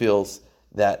Yochanan feels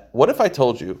that, what if I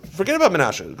told you, forget about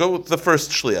Menashe, go with the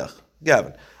first shliach,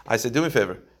 Gavin. I said, do me a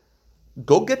favor,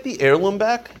 go get the heirloom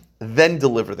back, then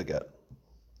deliver the get.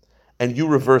 And you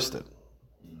reversed it.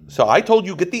 So I told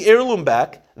you, get the heirloom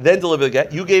back, then deliver the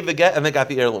get. You gave the get and then got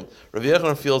the heirloom. Rabbi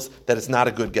Yochanan feels that it's not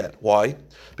a good get. Why?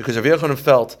 Because Rabbi Yochanan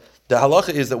felt the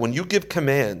halacha is that when you give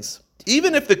commands,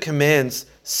 even if the commands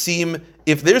seem,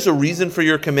 if there's a reason for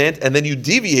your command and then you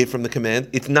deviate from the command,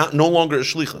 it's no longer a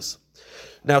shlichus.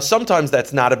 Now, sometimes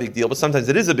that's not a big deal, but sometimes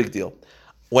it is a big deal.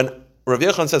 When Rav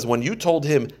Yochanan says, when you told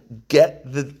him,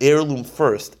 get the heirloom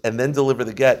first and then deliver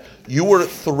the get, you were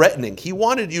threatening. He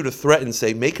wanted you to threaten,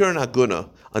 say, make her an aguna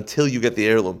until you get the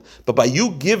heirloom. But by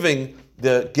you giving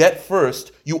the get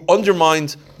first, you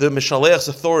undermined the Mishaleach's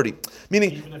authority.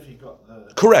 Meaning, Even if he got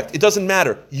the... Correct. It doesn't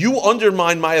matter. You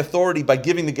undermine my authority by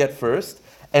giving the get first,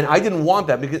 and I didn't want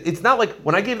that because it's not like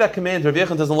when I gave that command, Rav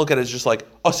Yochanan doesn't look at it as just like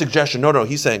a suggestion. No.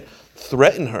 He's saying,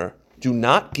 threaten her. Do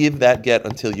not give that get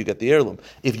until you get the heirloom.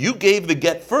 If you gave the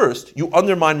get first, you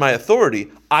undermine my authority.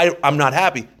 I'm not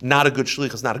happy. Not a good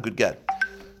shlich. It's not a good get.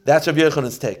 That's Rav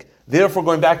Yochanan's take. Therefore,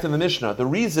 going back to the Mishnah, the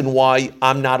reason why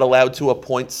I'm not allowed to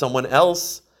appoint someone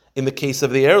else in the case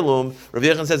of the heirloom, Rav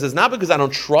Yochanan says, it's not because I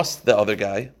don't trust the other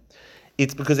guy.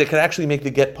 It's because it could actually make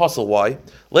the get puzzle. Why?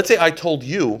 Let's say I told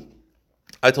you,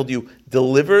 get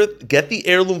the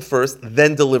heirloom first,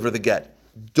 then deliver the get.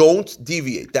 Don't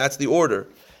deviate. That's the order.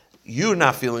 You're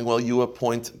not feeling well, you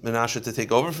appoint Menashe to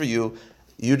take over for you.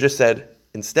 You just said,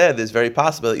 instead, there's very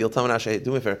possible that you'll tell Menashe, hey, do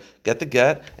me a favor, get the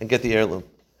get and get the heirloom.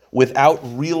 without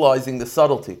realizing the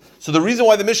subtlety. So the reason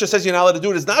why the Mishnah says you're not allowed to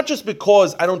do it is not just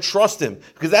because I don't trust him,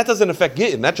 because that doesn't affect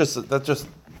Gittin.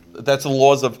 That's the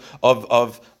laws of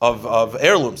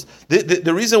heirlooms.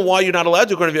 The reason why you're not allowed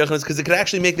to according to Yochanan is because it could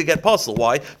actually make the get puzzle.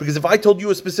 Why? Because if I told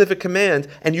you a specific command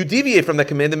and you deviate from that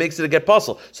command, it makes it a get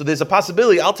puzzle. So there's a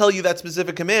possibility I'll tell you that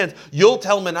specific command, you'll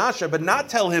tell Menashe, but not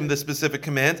tell him the specific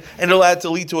command, and it'll add to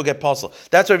lead to a get puzzle.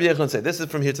 That's what Rabbi Yochanan said. This is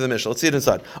from here to the Mishnah. Let's see it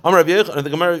inside. Rabbi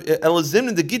Yochanan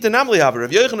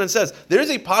says there is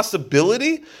a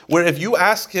possibility where if you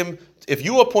ask him, if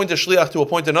you appoint a shliach to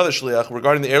appoint another shliach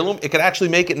regarding the heirloom, it could actually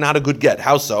make it not a good get.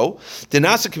 How so?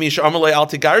 Sometimes if you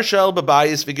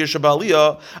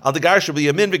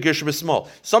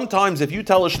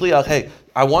tell a shliach, hey,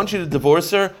 I want you to divorce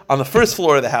her on the first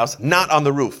floor of the house, not on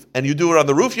the roof, and you do it on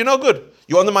the roof, you're no good.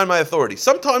 You undermine my authority.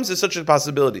 Sometimes there's such a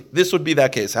possibility. This would be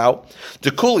that case. How?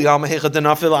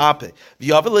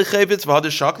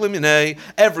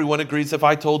 Everyone agrees if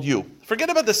I told you, forget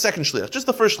about the second shliach, just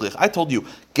the first shliach. I told you,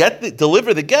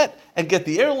 deliver the get and get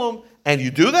the heirloom, and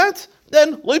you do that,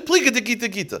 then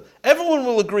everyone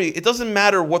will agree. It doesn't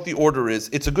matter what the order is.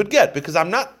 It's a good get because I'm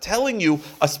not telling you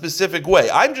a specific way.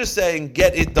 I'm just saying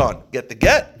get it done. Get the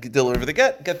get, deliver the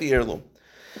get the heirloom.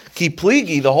 Ki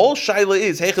pligi, the whole shaila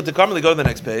is heichet to come. Go to the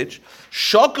next page.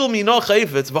 Shakel mino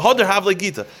chayfetz v'hoder havle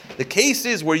gita. The case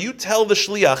is where you tell the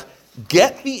shliach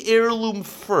get the heirloom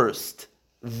first,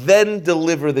 then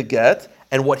deliver the get.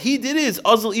 And what he did is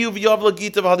azal iu v'yavle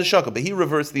gita v'hoder shakel, but he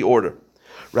reversed the order.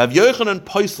 Rav Yochanan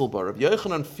Peiselbar. Rav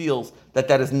Yochanan feels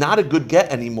that is not a good get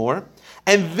anymore,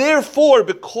 and therefore,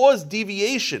 because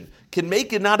deviation can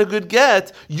make it not a good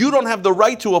get, you don't have the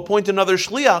right to appoint another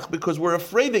shliach because we're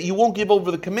afraid that you won't give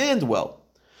over the command well.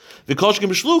 Rish Lakish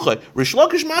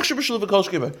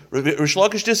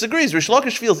disagrees. Rish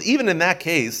Lakish feels even in that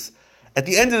case, at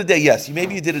the end of the day, yes,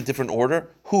 maybe you did a different order.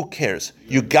 Who cares?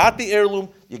 You got the heirloom,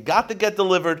 you got the get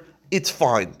delivered, it's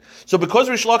fine. So because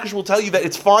Rish Lakish will tell you that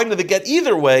it's fine to the get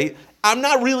either way, I'm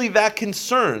not really that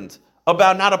concerned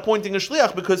about not appointing a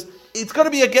shliach because it's going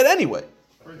to be a get anyway.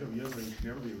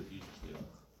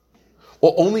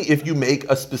 Or only if you make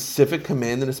a specific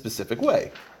command in a specific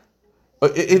way.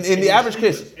 In the average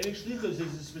case.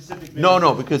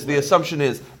 No, because the assumption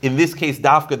is, in this case,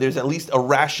 Dafka, there's at least a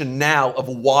rationale of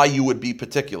why you would be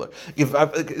particular.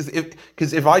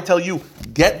 Because if I tell you,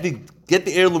 get the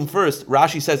heirloom first,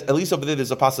 Rashi says, at least over there, there's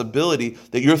a possibility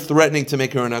that you're threatening to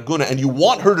make her an aguna, and you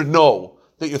want her to know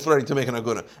that you're threatening to make an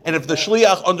aguna. And if the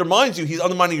shliach undermines you, he's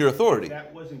undermining your authority.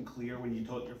 That wasn't clear when you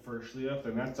told your first shliach,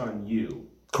 then that's on you.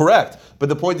 Correct, but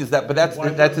the point is that's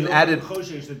an added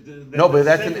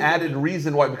that's an added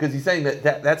reason why, because he's saying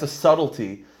that's a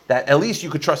subtlety that at least you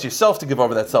could trust yourself to give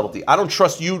over that subtlety. I don't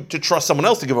trust you to trust someone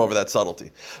else to give over that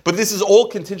subtlety. But this is all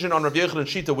contingent on Rabbi Yochanan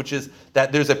Shita, which is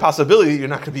that there's a possibility you're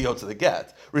not going to be able to the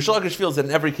get. Rish Lakish feels that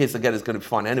in every case the get is going to be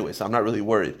fine anyway, so I'm not really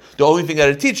worried. The only thing that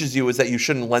it teaches you is that you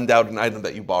shouldn't lend out an item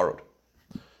that you borrowed.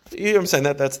 You know what I'm saying?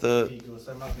 That's the.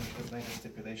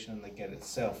 Stipulation in the get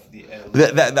itself.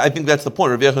 I think that's the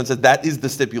point. Rabbi Yochanan says that is the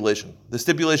stipulation. The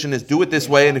stipulation is do it this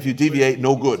way, and if you deviate,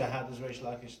 no good. So how does Rish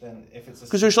Lakish then, if it's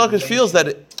because Rish Lakish feels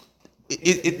that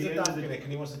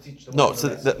no. So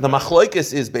the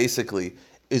machlokes is basically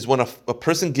is when a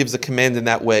person gives a command in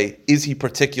that way, is he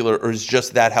particular or is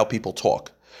just that how people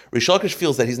talk? Rish Lakish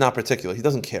feels that he's not particular. He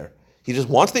doesn't care. He just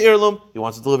wants the heirloom. He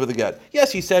wants to deliver the get.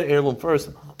 Yes, he said heirloom first.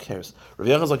 Who cares?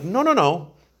 Rabbi Yochanan's like,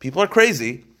 no. People are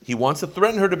crazy. He wants to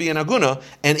threaten her to be an aguna,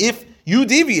 and if you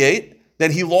deviate, then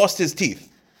he lost his teeth.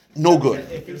 No good.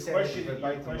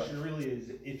 My question really is,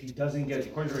 if he doesn't get,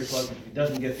 according to Rish Lakish, if he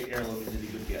doesn't get the heirloom, is it a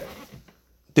good get?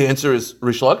 The answer is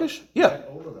Rish Lakish? Yeah.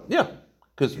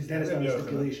 Because then it's not a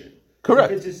stipulation.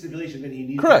 Correct. If it's a stipulation, then he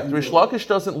needs correct. to Rish Lakish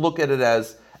doesn't look at it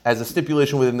as a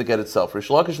stipulation within the get itself. Rish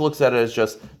Lakish looks at it as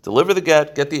just deliver the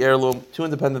get the heirloom, two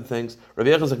independent things. Rabbi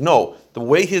Yochanan's like, no, the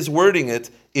way he's wording it,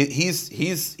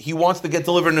 he wants to get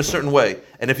delivered in a certain way,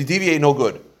 and if you deviate, no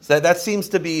good. So that seems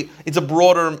to be, it's a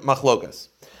broader machlokas.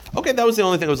 Okay, that was the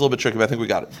only thing that was a little bit tricky, but I think we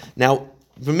got it. Now,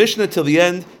 from Mishnah till the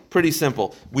end, pretty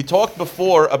simple. We talked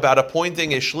before about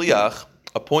appointing a shliach,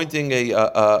 a shliach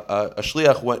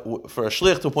for a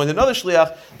shliach to appoint another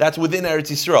shliach. That's within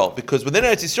Eretz Yisrael, because within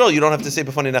Eretz Yisrael you don't have to say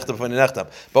b'fani nechtam.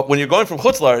 But when you're going from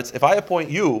Chutz La'aretz, if I appoint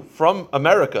you from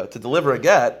America to deliver a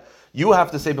get, you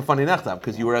have to say b'fani nechtam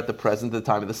because you were at the present at the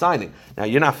time of the signing. Now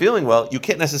you're not feeling well. You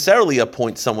can't necessarily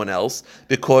appoint someone else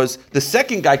because the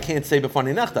second guy can't say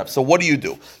b'fani nechtam. So what do you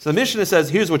do? So the Mishnah says,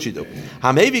 here's what you do.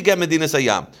 Hamevi get medinas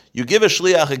hayam. You give a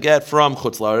shliach a get from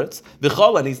Chutz La'aretz,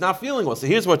 v'chol, and he's not feeling well. So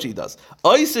here's what he does. He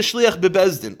goes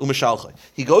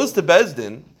to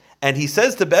Bezdin, and he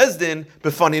says to Bezdin,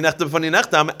 b'fani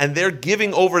nechtam, and they're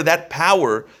giving over that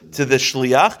power to the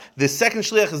shliach. The second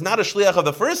shliach is not a shliach of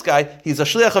the first guy; he's a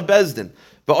shliach of Bezdin.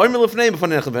 Now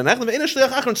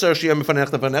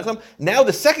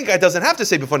the second guy doesn't have to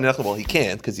say b'fani nechtam. Well, he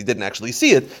can't because he didn't actually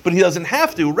see it, but he doesn't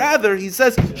have to. Rather, he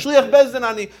says shliach Bezdin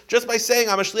ani. Just by saying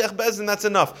I'm a shliach Bezdin, that's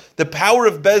enough. The power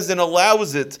of Bezdin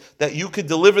allows it that you could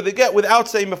deliver the get without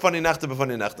saying b'fani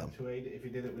nechtam. If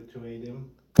you did it with two Adim,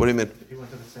 What do you mean? if you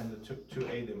wanted to send it two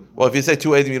Adim, Well, if you say two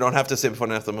Adim, you don't have to say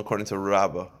b'fani nechtam according to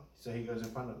Rabbi. so he goes in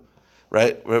front of.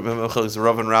 Right?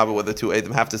 Rav and Rabbi, whether two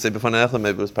Adim have to say b'fani nechtam,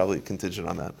 maybe it was probably contingent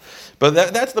on that. But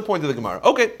that's the point of the Gemara.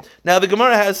 Okay, now the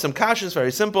Gemara has some kashas,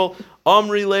 very simple.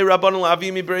 Amri le Rabban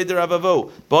l'avimi b'reider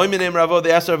Ravavo. Boi minim Ravo,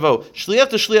 they ask Ravo. Shliach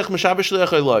to shliach, mishabe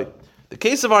shliach eloi. The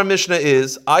case of our Mishnah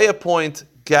is, I appoint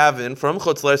Gavin from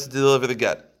Chutz Laretz to deliver the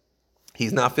get.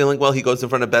 He's not feeling well. He goes in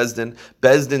front of Bezdin.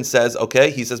 Bezdin says, okay.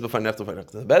 He says, b'fani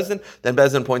nechtam to Bezdin. Then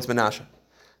Bezdin appoints Menashe.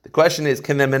 The question is,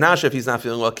 can then Menashe, if he's not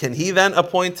feeling well, can he then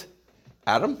appoint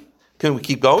Adam? Can we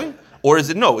keep going? Or is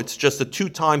it no? It's just a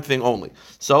two-time thing only.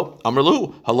 So, Amar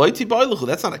Lahu, haloiti ba'luchu.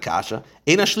 That's not a kasha.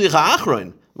 Eina shliach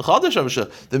ha'achroin.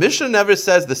 The Mishnah never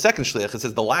says the second shliach. It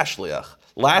says the last shliach.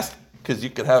 Last, because you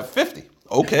could have 50.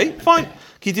 Okay, fine.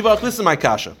 Kitibach, listen, my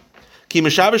kasha.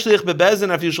 Here's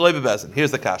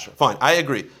the kasha. Fine, I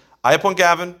agree. I appoint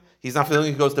Gavin. He's not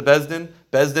feeling. He goes to Bezdin.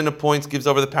 Bezdin appoints, gives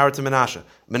over the power to Menashe.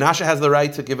 Menashe has the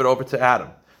right to give it over to Adam.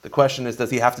 The question is,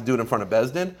 does he have to do it in front of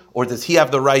Bezdin, or does he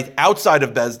have the right outside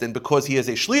of Bezdin because he is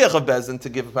a shliach of Bezdin to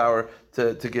give power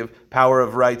to give power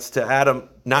of rights to Adam,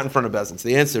 not in front of Bezdin? So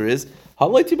the answer is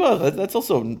that's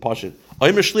also pashut.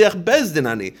 I'm a shliach Bezdin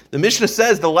ani. The Mishnah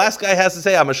says the last guy has to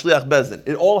say I'm a shliach Bezdin.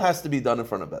 It all has to be done in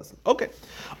front of Bezdin. Okay.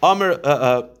 Amr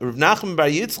Rav Nachman bar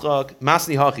Yitzchak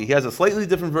Masni Hachi. He has a slightly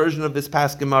different version of this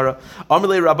past Gemara. Amr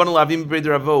le Rabban l'avim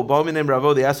b'reider Ravo. Ba'omin name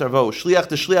Ravo. They asked Ravo shliach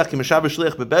to shliach kimashab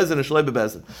shliach bebezdin or shlei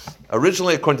bebezdin.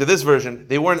 Originally, according to this version,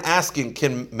 they weren't asking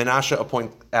can Menashe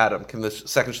appoint Adam, can the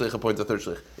second shliach appoint the third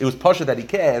shliach. It was pasha that he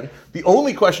can. The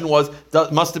only question was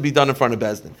must it be done in front of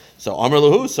Bezdin. So Amr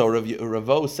lahu. So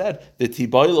Ravo said that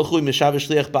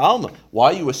why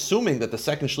are you assuming that the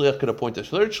second shliach could appoint a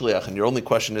third shliach, and your only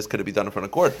question is, could it be done in front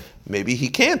of court? Maybe he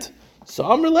can't. So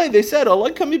Amrlay, they said,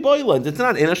 it's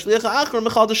not in a shliach achar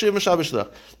mechal d'shiv m'shav shliach.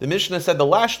 The Mishnah said the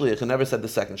last shliach and never said the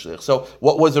second shliach. So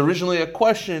what was originally a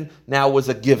question now was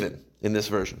a given in this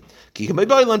version.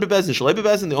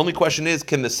 The only question is,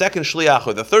 can the second shliach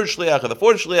or the third shliach or the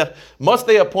fourth shliach, must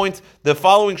they appoint the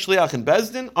following shliach in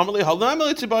Bezdin?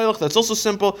 That's also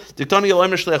simple.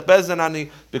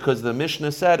 Because the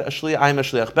Mishnah said, I'm a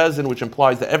shliach Bezdin, which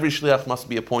implies that every shliach must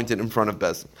be appointed in front of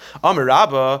Bezdin.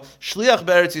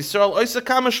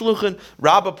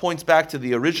 Rabba points back to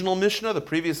the original Mishnah, the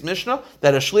previous Mishnah,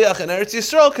 that a shliach in Eretz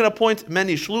Yisrael can appoint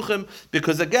many shluchim,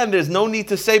 because again, there's no need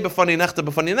to say b'fani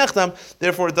nechtam,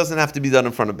 therefore it doesn't have to be done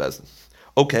in front of Bezdin.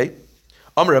 Okay.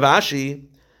 Amar Rav Ashi,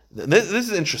 this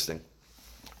is interesting.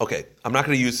 Okay, I'm not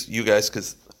going to use you guys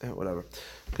because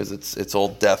it's all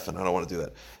deaf and I don't want to do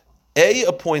that. A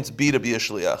appoints B to be a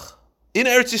shliach in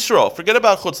Eretz Yisrael. Forget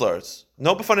about Chutz Laretz.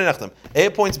 No b'fani nechtam. A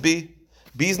appoints B.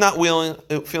 B's not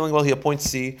feeling well. He appoints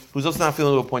C. Who's also not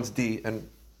feeling well appoints D, and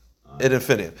ad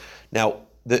infinitum. Now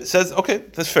it says, okay,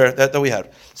 that's fair. That we had.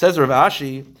 It says Rav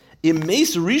Ashi,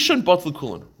 Imeis Rishon Batlu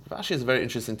Kulin. Rav Ashi is a very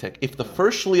interesting take. If the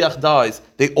first shliach dies,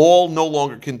 they all no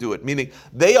longer can do it. Meaning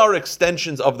they are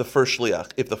extensions of the first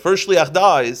shliach. If the first shliach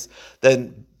dies,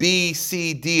 then B,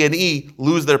 C, D, and E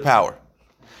lose their power.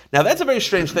 Now that's a very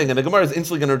strange thing, and the Gemara is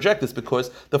instantly going to reject this because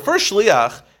the first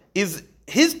shliach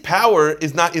his power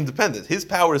is not independent. His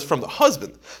power is from the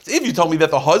husband. So if you told me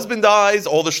that the husband dies,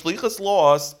 all the shlichus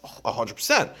lost,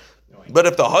 100%. But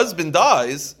if the husband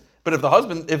dies, if the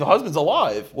husband's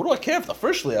alive, what do I care if the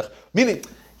first shliach? Meaning,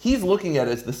 he's looking at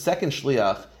it as the second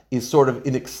shliach is sort of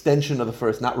an extension of the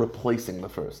first, not replacing the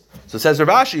first. So says Rav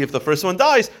Ashi, if the first one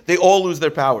dies, they all lose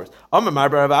their powers. Amar Mar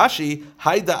bar Rav Ashi,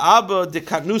 Haida Abba de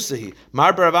Katnusahi.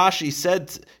 Mar bar Rav Ashi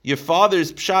said, your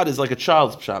father's pshat is like a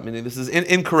child's pshat, meaning this is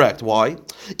incorrect. Why?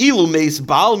 Ilu meis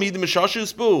bal mid mishashu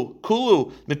spu,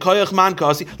 kulu mikoyach man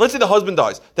kasi. Let's say the husband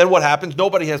dies. Then what happens?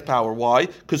 Nobody has power. Why?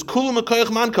 Because kulu mikoyach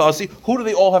man kasi, who do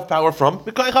they all have power from?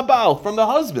 Mikoyach habal, from the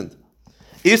husband.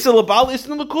 As long as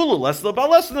the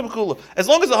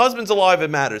husband's alive,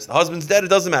 it matters. The husband's dead, it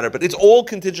doesn't matter. But it's all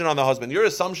contingent on the husband. Your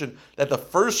assumption that the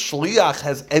first shliach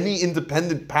has any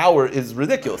independent power is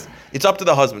ridiculous. It's up to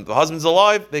the husband. If the husband's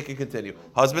alive, they can continue.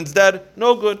 Husband's dead,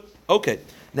 no good. Okay.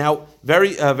 Now,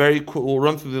 very cool. We'll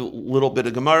run through the little bit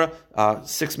of Gemara.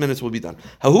 6 minutes will be done.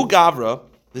 Hahu Gavra.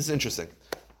 This is interesting.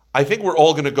 I think we're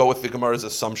all going to go with the Gemara's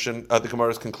assumption, the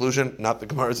Gemara's conclusion, not the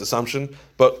Gemara's assumption,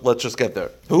 but let's just get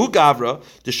there. Hu gavra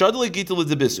deshadli gitul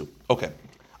debisu. Okay,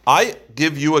 I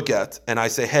give you a get, and I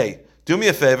say, hey, do me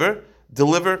a favor,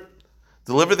 deliver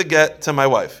the get to my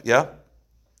wife. Yeah.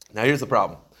 Now here's the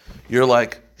problem. You're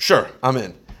like, sure, I'm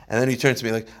in, and then you turn to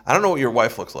me like, I don't know what your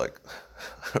wife looks like.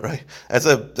 Right?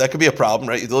 That could be a problem,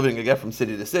 right? You're delivering a get from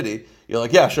city to city. You're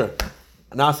like, yeah, sure.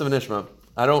 Nasav and Ishma.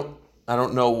 I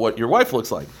don't know what your wife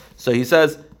looks like. So he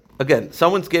says, again,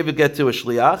 someone gave a get to a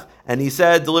shliach, and he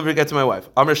said, deliver a get to my wife.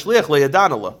 Amr shliach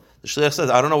le'yadanala. The shliach says,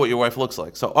 I don't know what your wife looks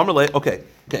like. So Amr le, okay,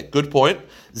 good point.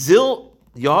 Zil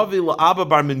yahavi la'aba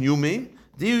bar minyumi,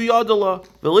 diu yadala,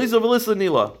 v'liza v'lisla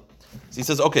nila. So he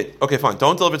says, okay, fine,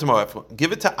 don't deliver it to my wife.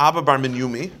 Give it to Abba bar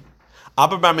minyumi.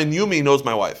 Abba bar minyumi knows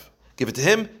my wife. Give it to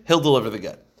him, he'll deliver the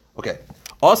get. Okay.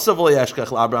 Also, so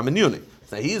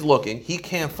he's looking, he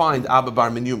can't find Abba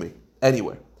bar minyumi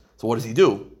anywhere. So what does he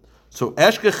do? So he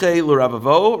goes to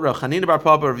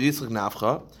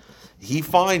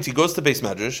Beis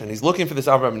Medrash and he's looking for this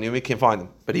Abba bar minyumi, can't find him.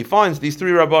 But he finds these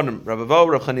three Rabbanim, Rav Avo,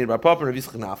 Rav Chanina bar Papa, and Rav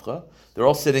Yitzchak Nafcha. They're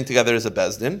all sitting together as a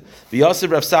bezdin.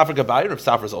 V'yasir Rav Safra Gabai, Rav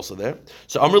Safra is also there.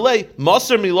 So Amrlei,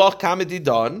 Maser Milach Kamedi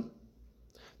Don.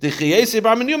 So they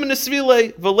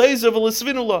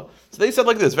said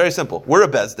like this, very simple. We're a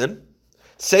bezdin.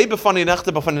 Say b'fani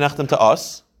nechtem to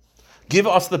us. Give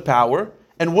us the power,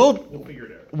 and we'll figure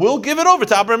it out. We'll give it over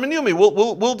to Abba bar minyumi.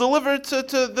 We'll deliver it to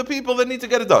the people that need to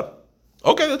get it done.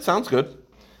 Okay, that sounds good.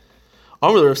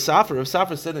 Rav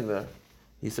Safra is sitting there.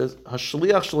 He says,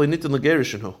 Hashliach shalei nitin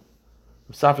l'gerishinu. Rav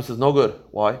Safra says, no good.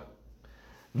 Why?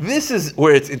 This is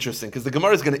where it's interesting, because the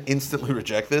Gemara is going to instantly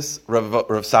reject this, Rav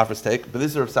Safra's take, but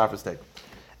this is Rav Safra's take.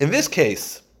 In this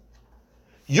case,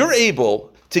 you're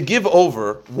able to give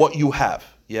over what you have,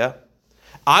 yeah?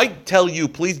 I tell you,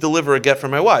 please deliver a get for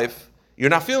my wife, you're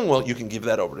not feeling well, you can give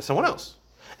that over to someone else.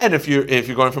 And if you're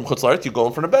going from Chutz La'aretz, you go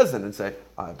in front of Bezdin and say,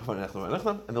 and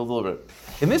they'll deliver it.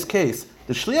 In this case,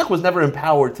 the Shliach was never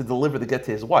empowered to deliver the get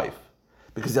to his wife,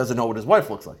 because he doesn't know what his wife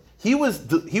looks like. He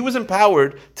was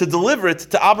empowered to deliver it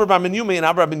to Abba bar minyumi and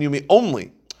Abba bar minyumi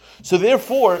only. So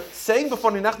therefore, saying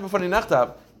b'fani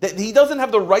nechtav, that he doesn't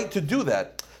have the right to do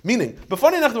that. Meaning,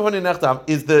 b'fani nechtav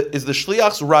is the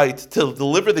shliach's right to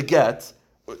deliver the get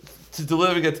to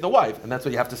the wife, and that's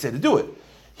what you have to say to do it.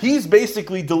 He's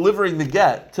basically delivering the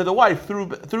get to the wife through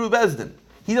Bezdin.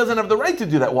 He doesn't have the right to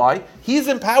do that. Why? He's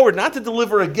empowered not to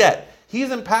deliver a get. He's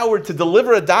empowered to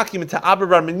deliver a document to Abba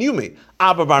bar minyumi.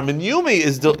 Abba bar minyumi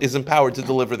is empowered to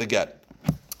deliver the get.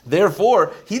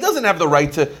 Therefore, he doesn't have the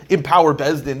right to empower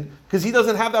Bezdin because he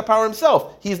doesn't have that power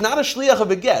himself. He's not a shliach of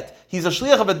a get. He's a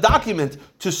shliach of a document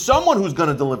to someone who's going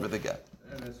to deliver the get.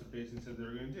 And that's what Basin said they were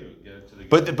going to do. Get it to the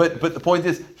But the point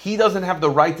is, he doesn't have the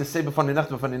right to say b'fani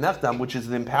nechtam, which is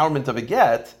the empowerment of a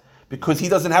get, because he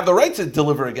doesn't have the right to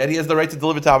deliver a get. He has the right to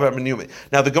deliver to Abba bar minyumi.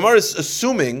 Now the Gemara is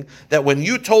assuming that when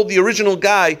you told the original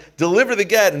guy, deliver the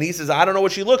get, and he says, I don't know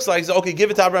what she looks like, he says, okay,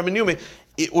 give it to Abba bar minyumi.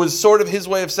 It was sort of his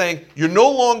way of saying, you're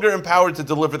no longer empowered to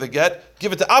deliver the get,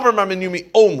 give it to Abba bar minyumi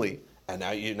only. And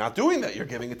now you're not doing that, you're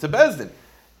giving it to Bezdin.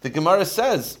 The Gemara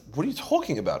says, what are you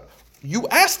talking about? You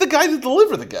asked the guy to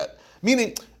deliver the get.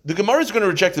 Meaning, the Gemara is going to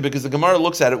reject it because the Gemara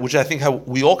looks at it, which I think how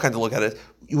we all kind of look at it.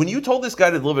 When you told this guy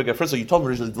to deliver the get, first of all, you told him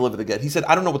originally to deliver the get. He said,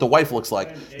 I don't know what the wife looks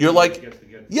like. You're like,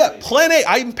 yeah, plan A,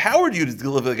 I empowered you to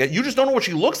deliver the get. You just don't know what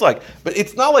she looks like. But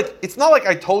it's not like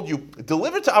I told you,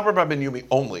 deliver to Abba bar minyumi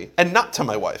only, and not to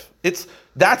my wife.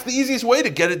 That's the easiest way to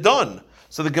get it done.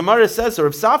 So the Gemara says, or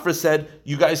if Safra said,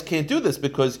 you guys can't do this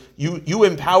because you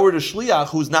empowered a shliach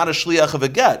who's not a shliach of a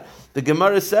get. The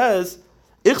Gemara says,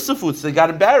 Ichsafutz, they got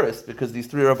embarrassed because these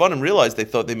three Rabbanim realized they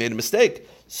thought they made a mistake.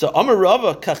 So Amar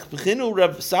Rava kach b'chinu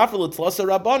Rav Safra l'tlasa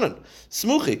Rabbanan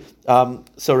smuchi.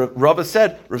 So Rava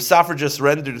said Rav Safra just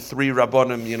rendered three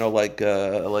Rabbanim,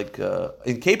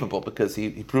 incapable because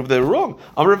he proved they were wrong.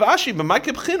 Amar Rav Ashi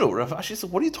b'maike b'chinu. Rav Ashi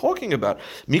said, what are you talking about?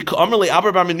 Mika Amar le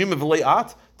Abba bar minyumi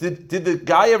v'lei'at. Did the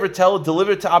guy ever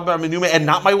deliver it to Abba bar minyumi and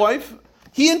not my wife?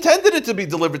 He intended it to be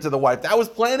delivered to the wife. That was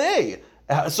plan A.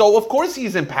 So of course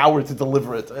he's empowered to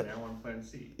deliver it. Now on plan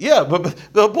C. Yeah, but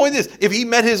the point is, if he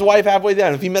met his wife halfway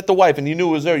down, if he met the wife and he knew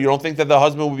it was there, you don't think that the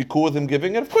husband would be cool with him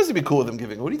giving it? Of course he'd be cool with him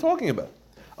giving it. What are you talking about?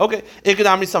 Okay,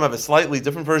 Ikadamri, some have a slightly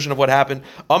different version of what happened.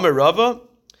 Amar Rava,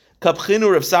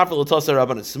 Kapchinu Rav Safra l'tosa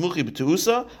Rabbanan Smuchi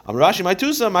b'tuusa. Amar Rashi my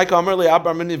tuusa, Micah Amar le'Abba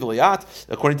bar minyumi v'lei'at.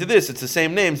 According to this, it's the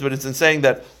same names, but it's in saying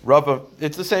that Rava.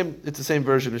 It's the same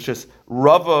version. It's just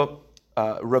Rava,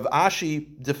 Rav Ashi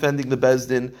defending the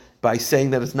Bezdin by saying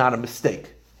that it's not a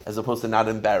mistake, as opposed to not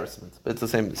an embarrassment. But it's the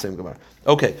same Gemara.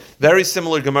 Okay, very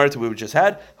similar Gemara to what we just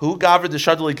had. Who gavra the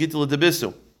shadli gittin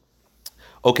debisu.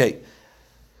 Okay,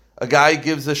 A guy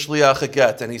gives a shliach a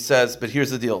get, and he says, but here's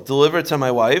the deal. Deliver it to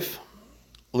my wife.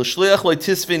 L'shliach lo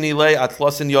tisvini le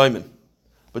atlasin yoimin.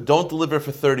 But don't deliver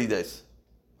for 30 days.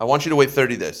 I want you to wait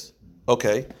 30 days.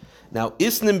 Okay. Now,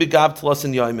 isnim begav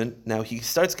tlasin yoimin. Now, he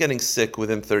starts getting sick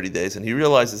within 30 days, and he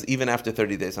realizes even after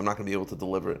 30 days, I'm not going to be able to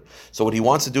deliver it. So what he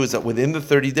wants to do is that within the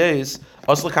 30 days,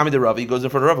 asla kami de Rava, he goes in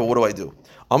front of Rava, what do I do?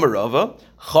 Amar Rava,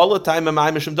 chala taim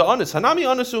amai mishum da anis, hanami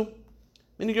anisu.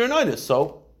 Meaning you're an anus.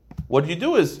 So what you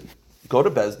do is go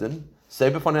to Bezdin, say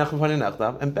b'fanei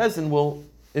nechtam, and Bezdin will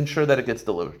ensure that it gets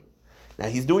delivered. Now,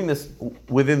 he's doing this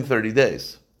within 30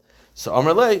 days. So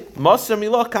Amar lei, maser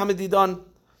milah kamididan.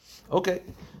 Okay.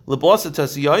 You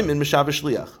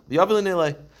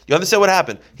understand what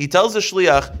happened? He tells the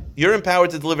shliach, you're empowered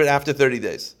to deliver it after 30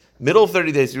 days. Middle of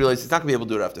 30 days, he realizes he's not going to be able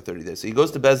to do it after 30 days. So he goes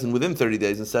to Bezdin within 30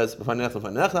 days and says,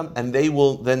 and they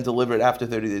will then deliver it after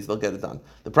 30 days. They'll get it done.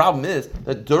 The problem is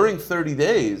that during 30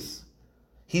 days,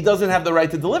 he doesn't have the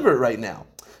right to deliver it right now.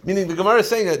 Meaning the Gemara is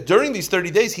saying that during these 30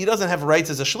 days, he doesn't have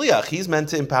rights as a shliach. He's meant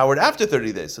to empower it after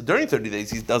 30 days. So during 30 days,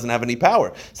 he doesn't have any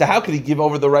power. So how could he give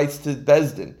over the rights to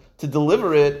Bezdin to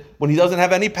deliver it when he doesn't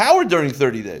have any power during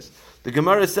 30 days? The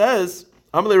Gemara says,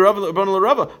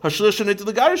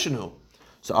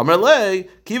 so Amar Le,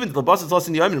 Kivin the boss is lost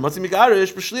in Yamin, Matzi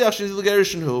Migarish, B'Shliach Shini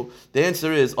L'Garishin. The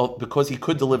answer is because he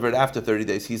could deliver it after 30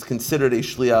 days, he's considered a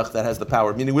shliach that has the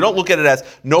power. Meaning we don't look at it as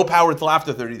no power until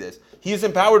after 30 days. He is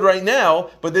empowered right now,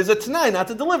 but there's a Tanai not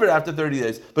to deliver it after 30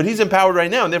 days. But he's empowered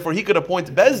right now, and therefore he could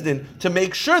appoint Bezdin to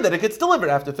make sure that it gets delivered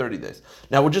after 30 days.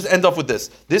 Now we'll just end off with this.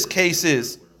 This case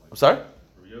is, I'm sorry?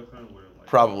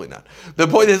 Probably not. The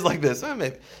point is like this.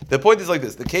 Maybe. The point is like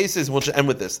this. The case is, we'll just end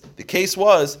with this. The case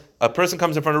was, a person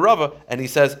comes in front of Rava and he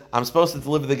says, I'm supposed to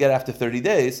deliver the get after 30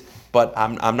 days, but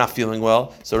I'm not feeling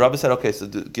well. So Rava said, okay, so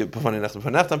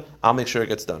I'll make sure it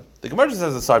gets done. The Gemara just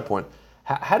has a side point.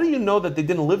 How do you know that they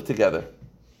didn't live together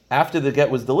after the get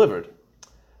was delivered?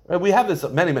 Right? We have this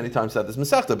many, many times at this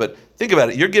Masechta, but think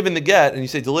about it. You're given the get and you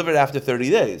say deliver it after 30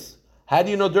 days. How do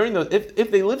you know during those,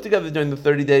 if they live together during the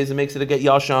 30 days, it makes it a get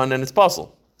yashan and it's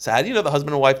possible. So how do you know the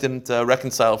husband and wife didn't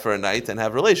reconcile for a night and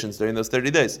have relations during those 30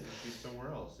 days? She's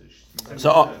somewhere else.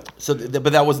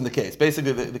 But that wasn't the case.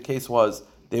 Basically, the case was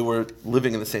they were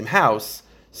living in the same house.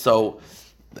 So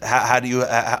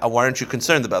why aren't you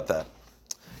concerned about that?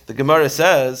 The Gemara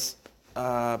says, we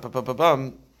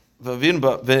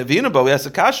ask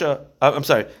a kasha. I'm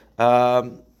sorry. Why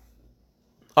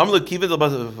aren't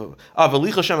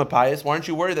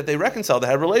you worried that they reconciled, they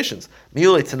had relations?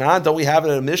 Don't we have it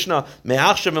in a Mishnah?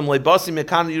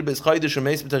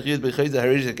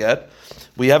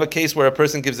 We have a case where a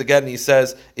person gives a get and he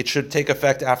says it should take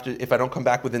effect after if I don't come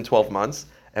back within 12 months.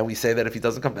 And we say that if he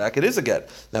doesn't come back, it is a get.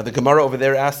 Now the Gemara over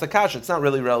there asks the kasha. It's not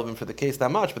really relevant for the case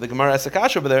that much, but the Gemara asks the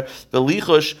kasha over there.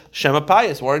 V'lichush shema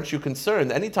payis. Why aren't you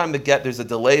concerned? Anytime the get, there's a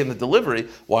delay in the delivery.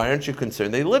 Why aren't you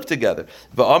concerned? They live together.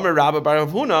 V'amar Rabba bar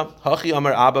Rav Huna hachi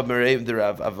amar Abba mereiv de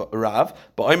Rav. V'amar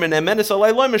nemenes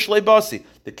alay loy mishlei basi.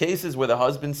 The cases where the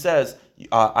husband says,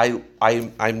 I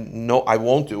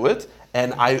won't do it,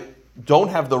 and I don't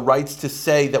have the rights to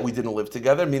say that we didn't live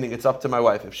together, meaning it's up to my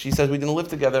wife. If she says we didn't live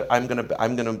together, I lose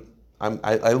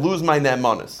my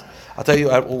ne'emanis. I'll tell you,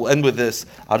 we'll end with this.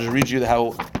 I'll just read you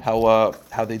how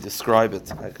they describe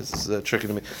it, because this is tricky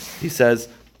to me. He says,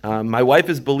 my wife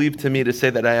is believed to me to say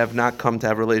that I have not come to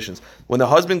have relations. When the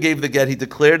husband gave the get, he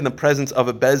declared in the presence of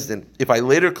a bezdin, if I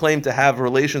later claim to have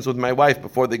relations with my wife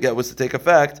before the get was to take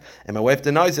effect, and my wife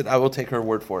denies it, I will take her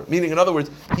word for it. Meaning, in other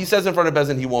words, he says in front of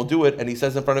bezdin he won't do it, and he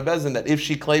says in front of bezdin that if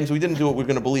she claims we didn't do it, we're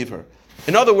going to believe her.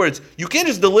 In other words, you can't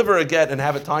just deliver a get and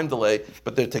have a time delay,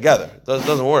 but they're together. It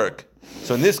doesn't work.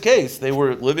 So in this case, they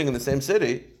were living in the same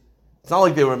city. It's not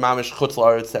like they were mamish chutz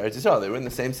la'aretz Eretz Yisrael. They were in the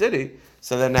same city.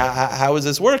 So then how is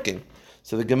this working?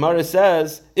 So the Gemara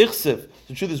says, Ichsiv.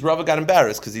 The truth is, Rava got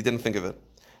embarrassed because he didn't think of it.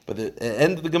 But the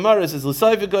end of the Gemara says,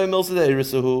 L'sayv v'goy milseh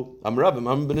eirisahu, am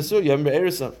Rabim, am benasur, yam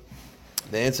be'erisa.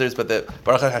 The answer is, but the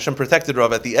Baruch Hashem protected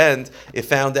Rav. At the end, it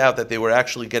found out that they were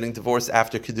actually getting divorced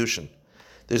after Kiddushin.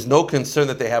 There's no concern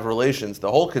that they have relations. The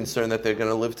whole concern that they're going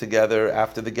to live together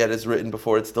after the get is written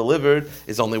before it's delivered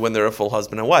is only when they're a full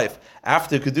husband and wife.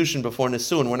 After Kedushin, before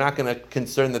Nisun, we're not going to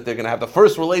concern that they're going to have the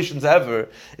first relations ever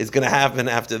is going to happen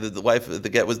after the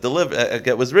get was delivered,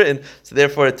 get was written. So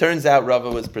therefore, it turns out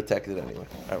Rava was protected anyway.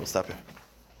 All right, we'll stop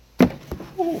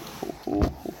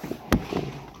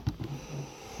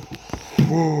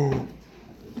here.